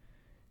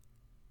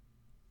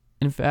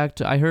 In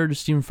fact, I heard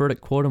Stephen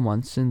Furtick quote him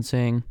once in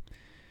saying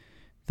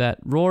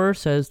that Rohr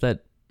says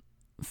that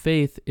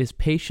faith is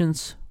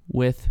patience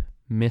with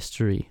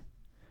mystery.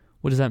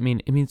 What does that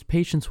mean? It means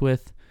patience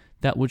with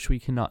that which we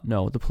cannot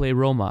know, the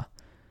pleroma,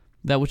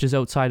 that which is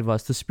outside of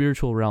us, the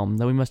spiritual realm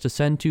that we must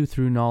ascend to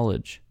through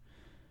knowledge.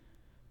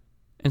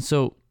 And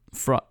so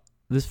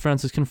this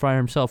Franciscan friar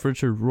himself,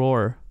 Richard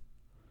Rohr,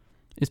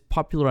 is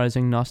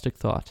popularizing Gnostic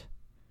thought.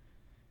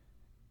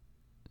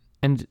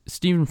 And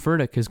Stephen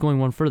Furtick is going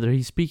one further.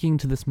 He's speaking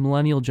to this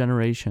millennial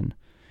generation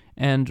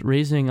and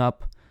raising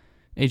up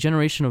a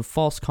generation of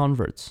false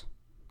converts.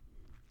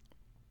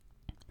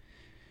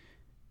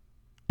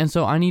 And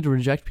so I need to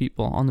reject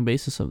people on the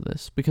basis of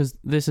this, because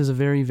this is a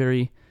very,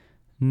 very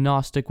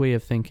Gnostic way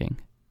of thinking.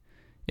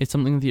 It's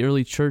something that the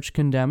early church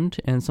condemned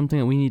and something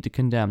that we need to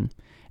condemn.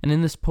 And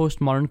in this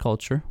postmodern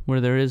culture where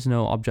there is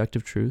no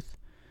objective truth,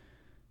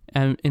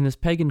 and in this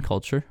pagan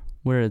culture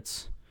where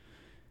it's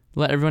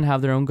let everyone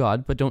have their own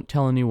God, but don't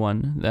tell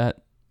anyone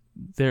that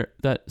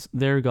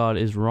their God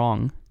is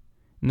wrong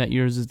and that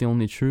yours is the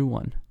only true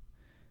one.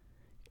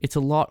 It's a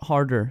lot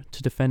harder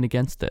to defend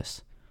against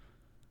this.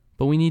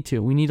 But we need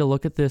to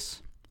look at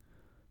this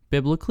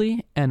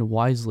biblically and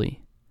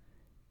wisely.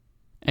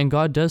 And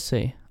God does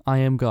say, I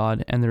am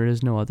God and there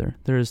is no other.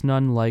 There is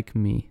none like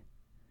me.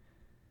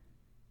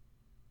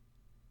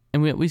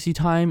 And we see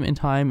time and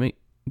time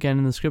again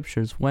in the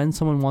scriptures, when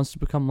someone wants to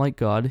become like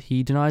God,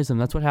 he denies them.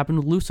 That's what happened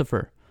with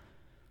Lucifer.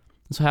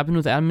 That's what happened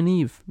with Adam and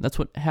Eve. That's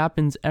what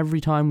happens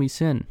every time we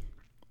sin.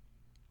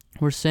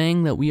 We're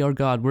saying that we are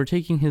God. We're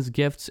taking his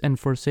gifts and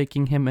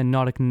forsaking him and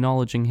not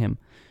acknowledging him.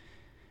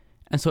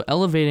 And so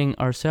elevating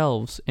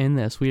ourselves in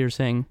this, we are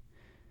saying,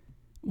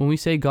 when we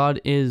say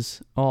God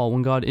is all,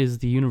 when God is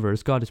the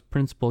universe, God is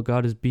principle,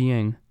 God is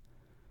being,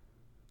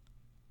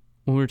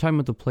 when we were talking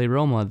about the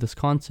pleroma, this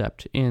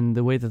concept, in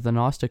the way that the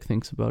Gnostic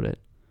thinks about it,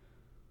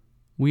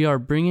 we are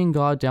bringing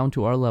God down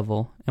to our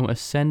level and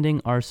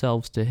ascending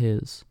ourselves to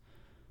his.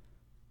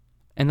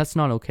 And that's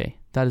not okay.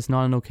 That is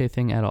not an okay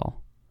thing at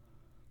all.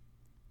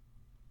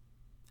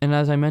 And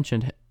as I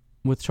mentioned,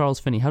 with Charles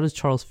Finney, how does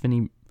Charles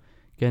Finney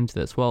get into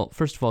this? Well,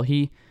 first of all,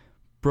 he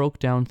broke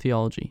down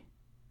theology.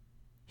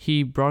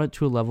 He brought it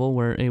to a level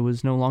where it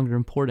was no longer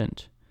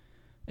important.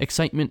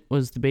 Excitement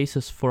was the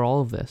basis for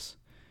all of this.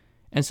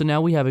 And so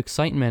now we have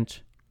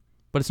excitement,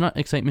 but it's not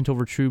excitement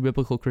over true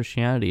biblical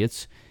Christianity.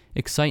 It's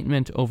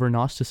excitement over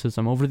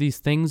Gnosticism, over these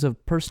things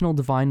of personal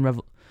divine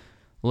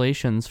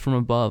revelations from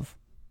above.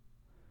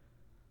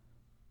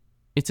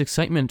 It's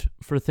excitement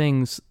for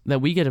things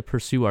that we get to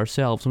pursue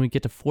ourselves, and we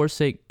get to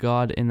forsake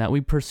God in that. We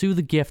pursue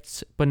the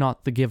gifts, but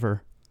not the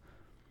giver.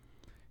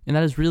 And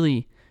that is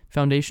really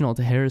foundational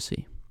to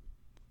heresy.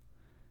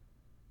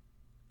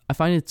 I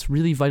find it's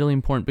really vitally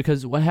important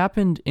because what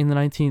happened in the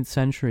 19th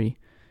century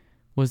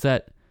was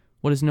that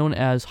what is known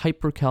as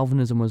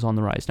hyper-Calvinism was on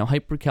the rise. Now,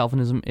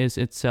 hyper-Calvinism is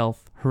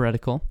itself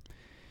heretical.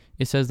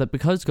 It says that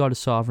because God is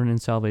sovereign in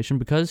salvation,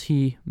 because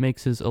he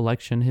makes his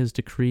election, his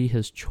decree,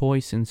 his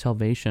choice in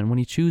salvation, when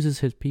he chooses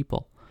his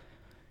people,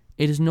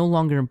 it is no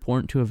longer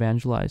important to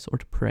evangelize or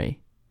to pray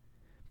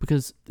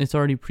because it's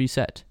already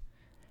preset.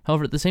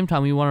 However, at the same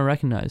time, we want to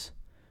recognize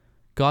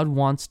God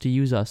wants to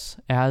use us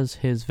as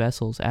his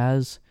vessels,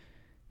 as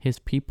his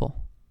people.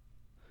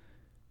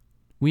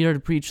 We are to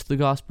preach the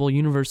gospel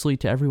universally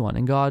to everyone,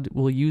 and God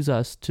will use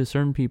us to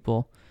certain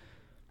people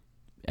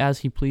as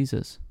he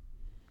pleases.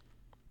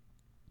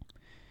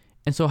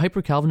 And so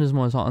hyper-Calvinism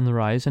was on the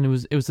rise, and it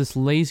was this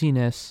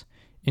laziness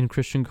in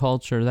Christian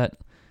culture that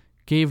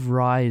gave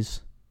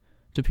rise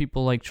to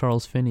people like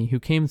Charles Finney, who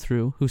came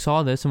through, who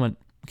saw this and went,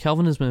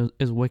 Calvinism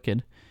is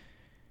wicked,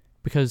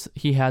 because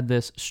he had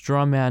this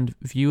straw-manned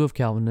view of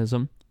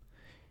Calvinism,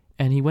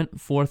 and he went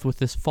forth with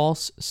this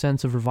false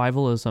sense of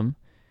revivalism,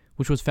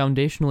 which was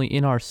foundationally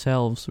in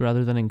ourselves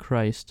rather than in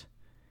Christ.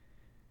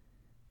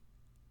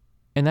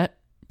 And that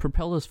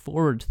propelled us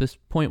forward to this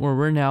point where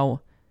we're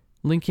now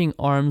linking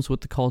arms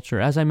with the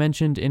culture. As I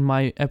mentioned in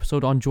my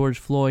episode on George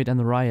Floyd and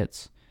the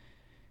riots,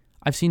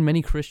 I've seen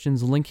many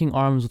Christians linking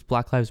arms with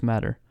Black Lives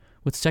Matter,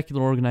 with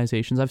secular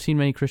organizations. I've seen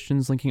many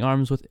Christians linking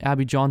arms with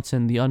Abby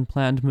Johnson, the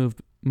Unplanned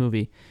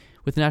movie,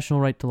 with National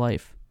Right to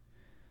Life,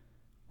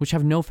 which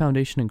have no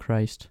foundation in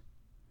Christ.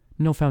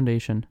 No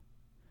foundation.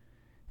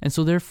 And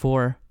so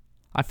therefore,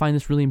 I find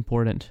this really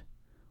important.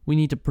 We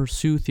need to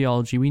pursue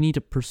theology. We need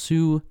to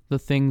pursue the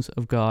things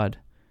of God,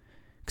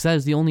 because that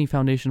is the only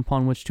foundation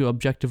upon which to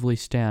objectively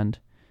stand.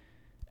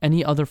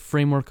 Any other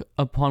framework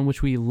upon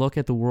which we look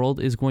at the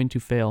world is going to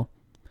fail.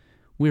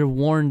 We are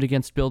warned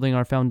against building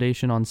our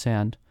foundation on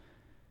sand.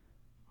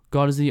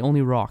 God is the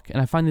only rock,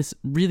 and I find this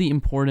really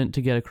important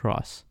to get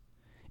across.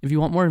 If you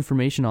want more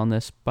information on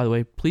this, by the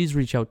way, please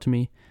reach out to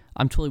me.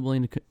 I'm totally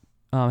willing to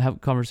have a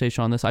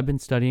conversation on this. I've been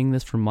studying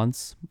this for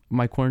months.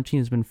 My quarantine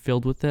has been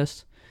filled with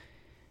this,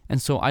 and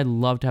so I'd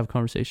love to have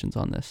conversations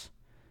on this.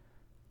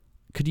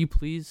 Could you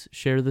please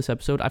share this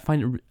episode? I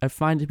find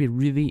it to be a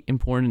really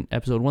important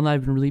episode, one that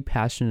I've been really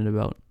passionate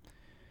about.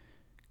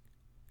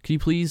 Could you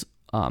please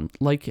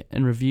like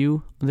and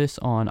review this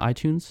on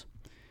iTunes?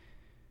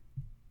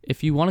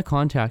 If you want to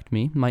contact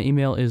me, my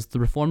email is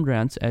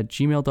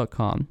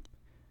thereformedrants@gmail.com.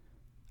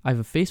 I have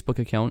a Facebook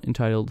account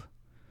entitled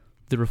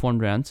The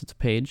Reformed Rants. It's a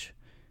page.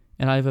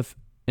 And I have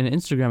an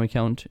Instagram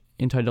account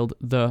entitled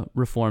The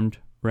Reformed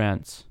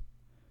Rants.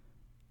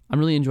 I'm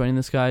really enjoying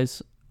this,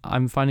 guys.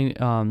 I'm finding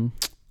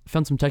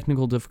found some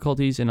technical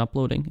difficulties in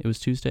uploading. It was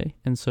Tuesday,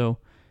 and so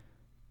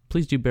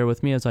please do bear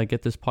with me as I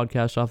get this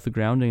podcast off the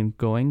ground and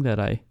going, that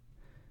I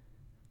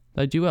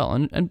do well.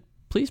 And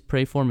please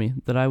pray for me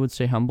that I would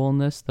stay humble in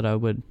this, that I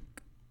would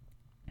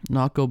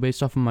not go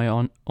based off of my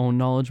own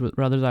knowledge, but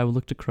rather that I would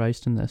look to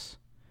Christ in this.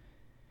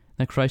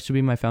 That Christ would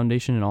be my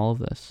foundation in all of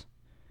this.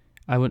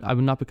 I would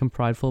not become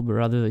prideful, but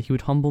rather that he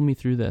would humble me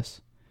through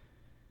this.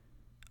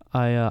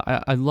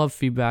 I love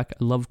feedback,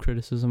 I love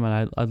criticism,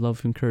 and I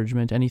love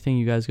encouragement. Anything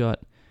you guys got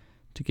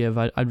to give,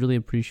 I'd really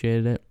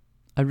appreciate it.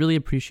 I really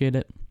appreciate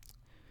it.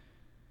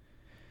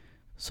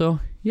 So,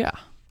 yeah,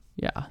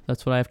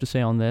 that's what I have to say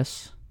on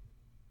this.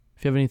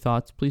 If you have any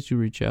thoughts, please do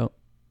reach out.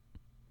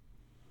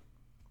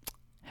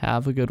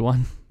 Have a good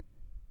one.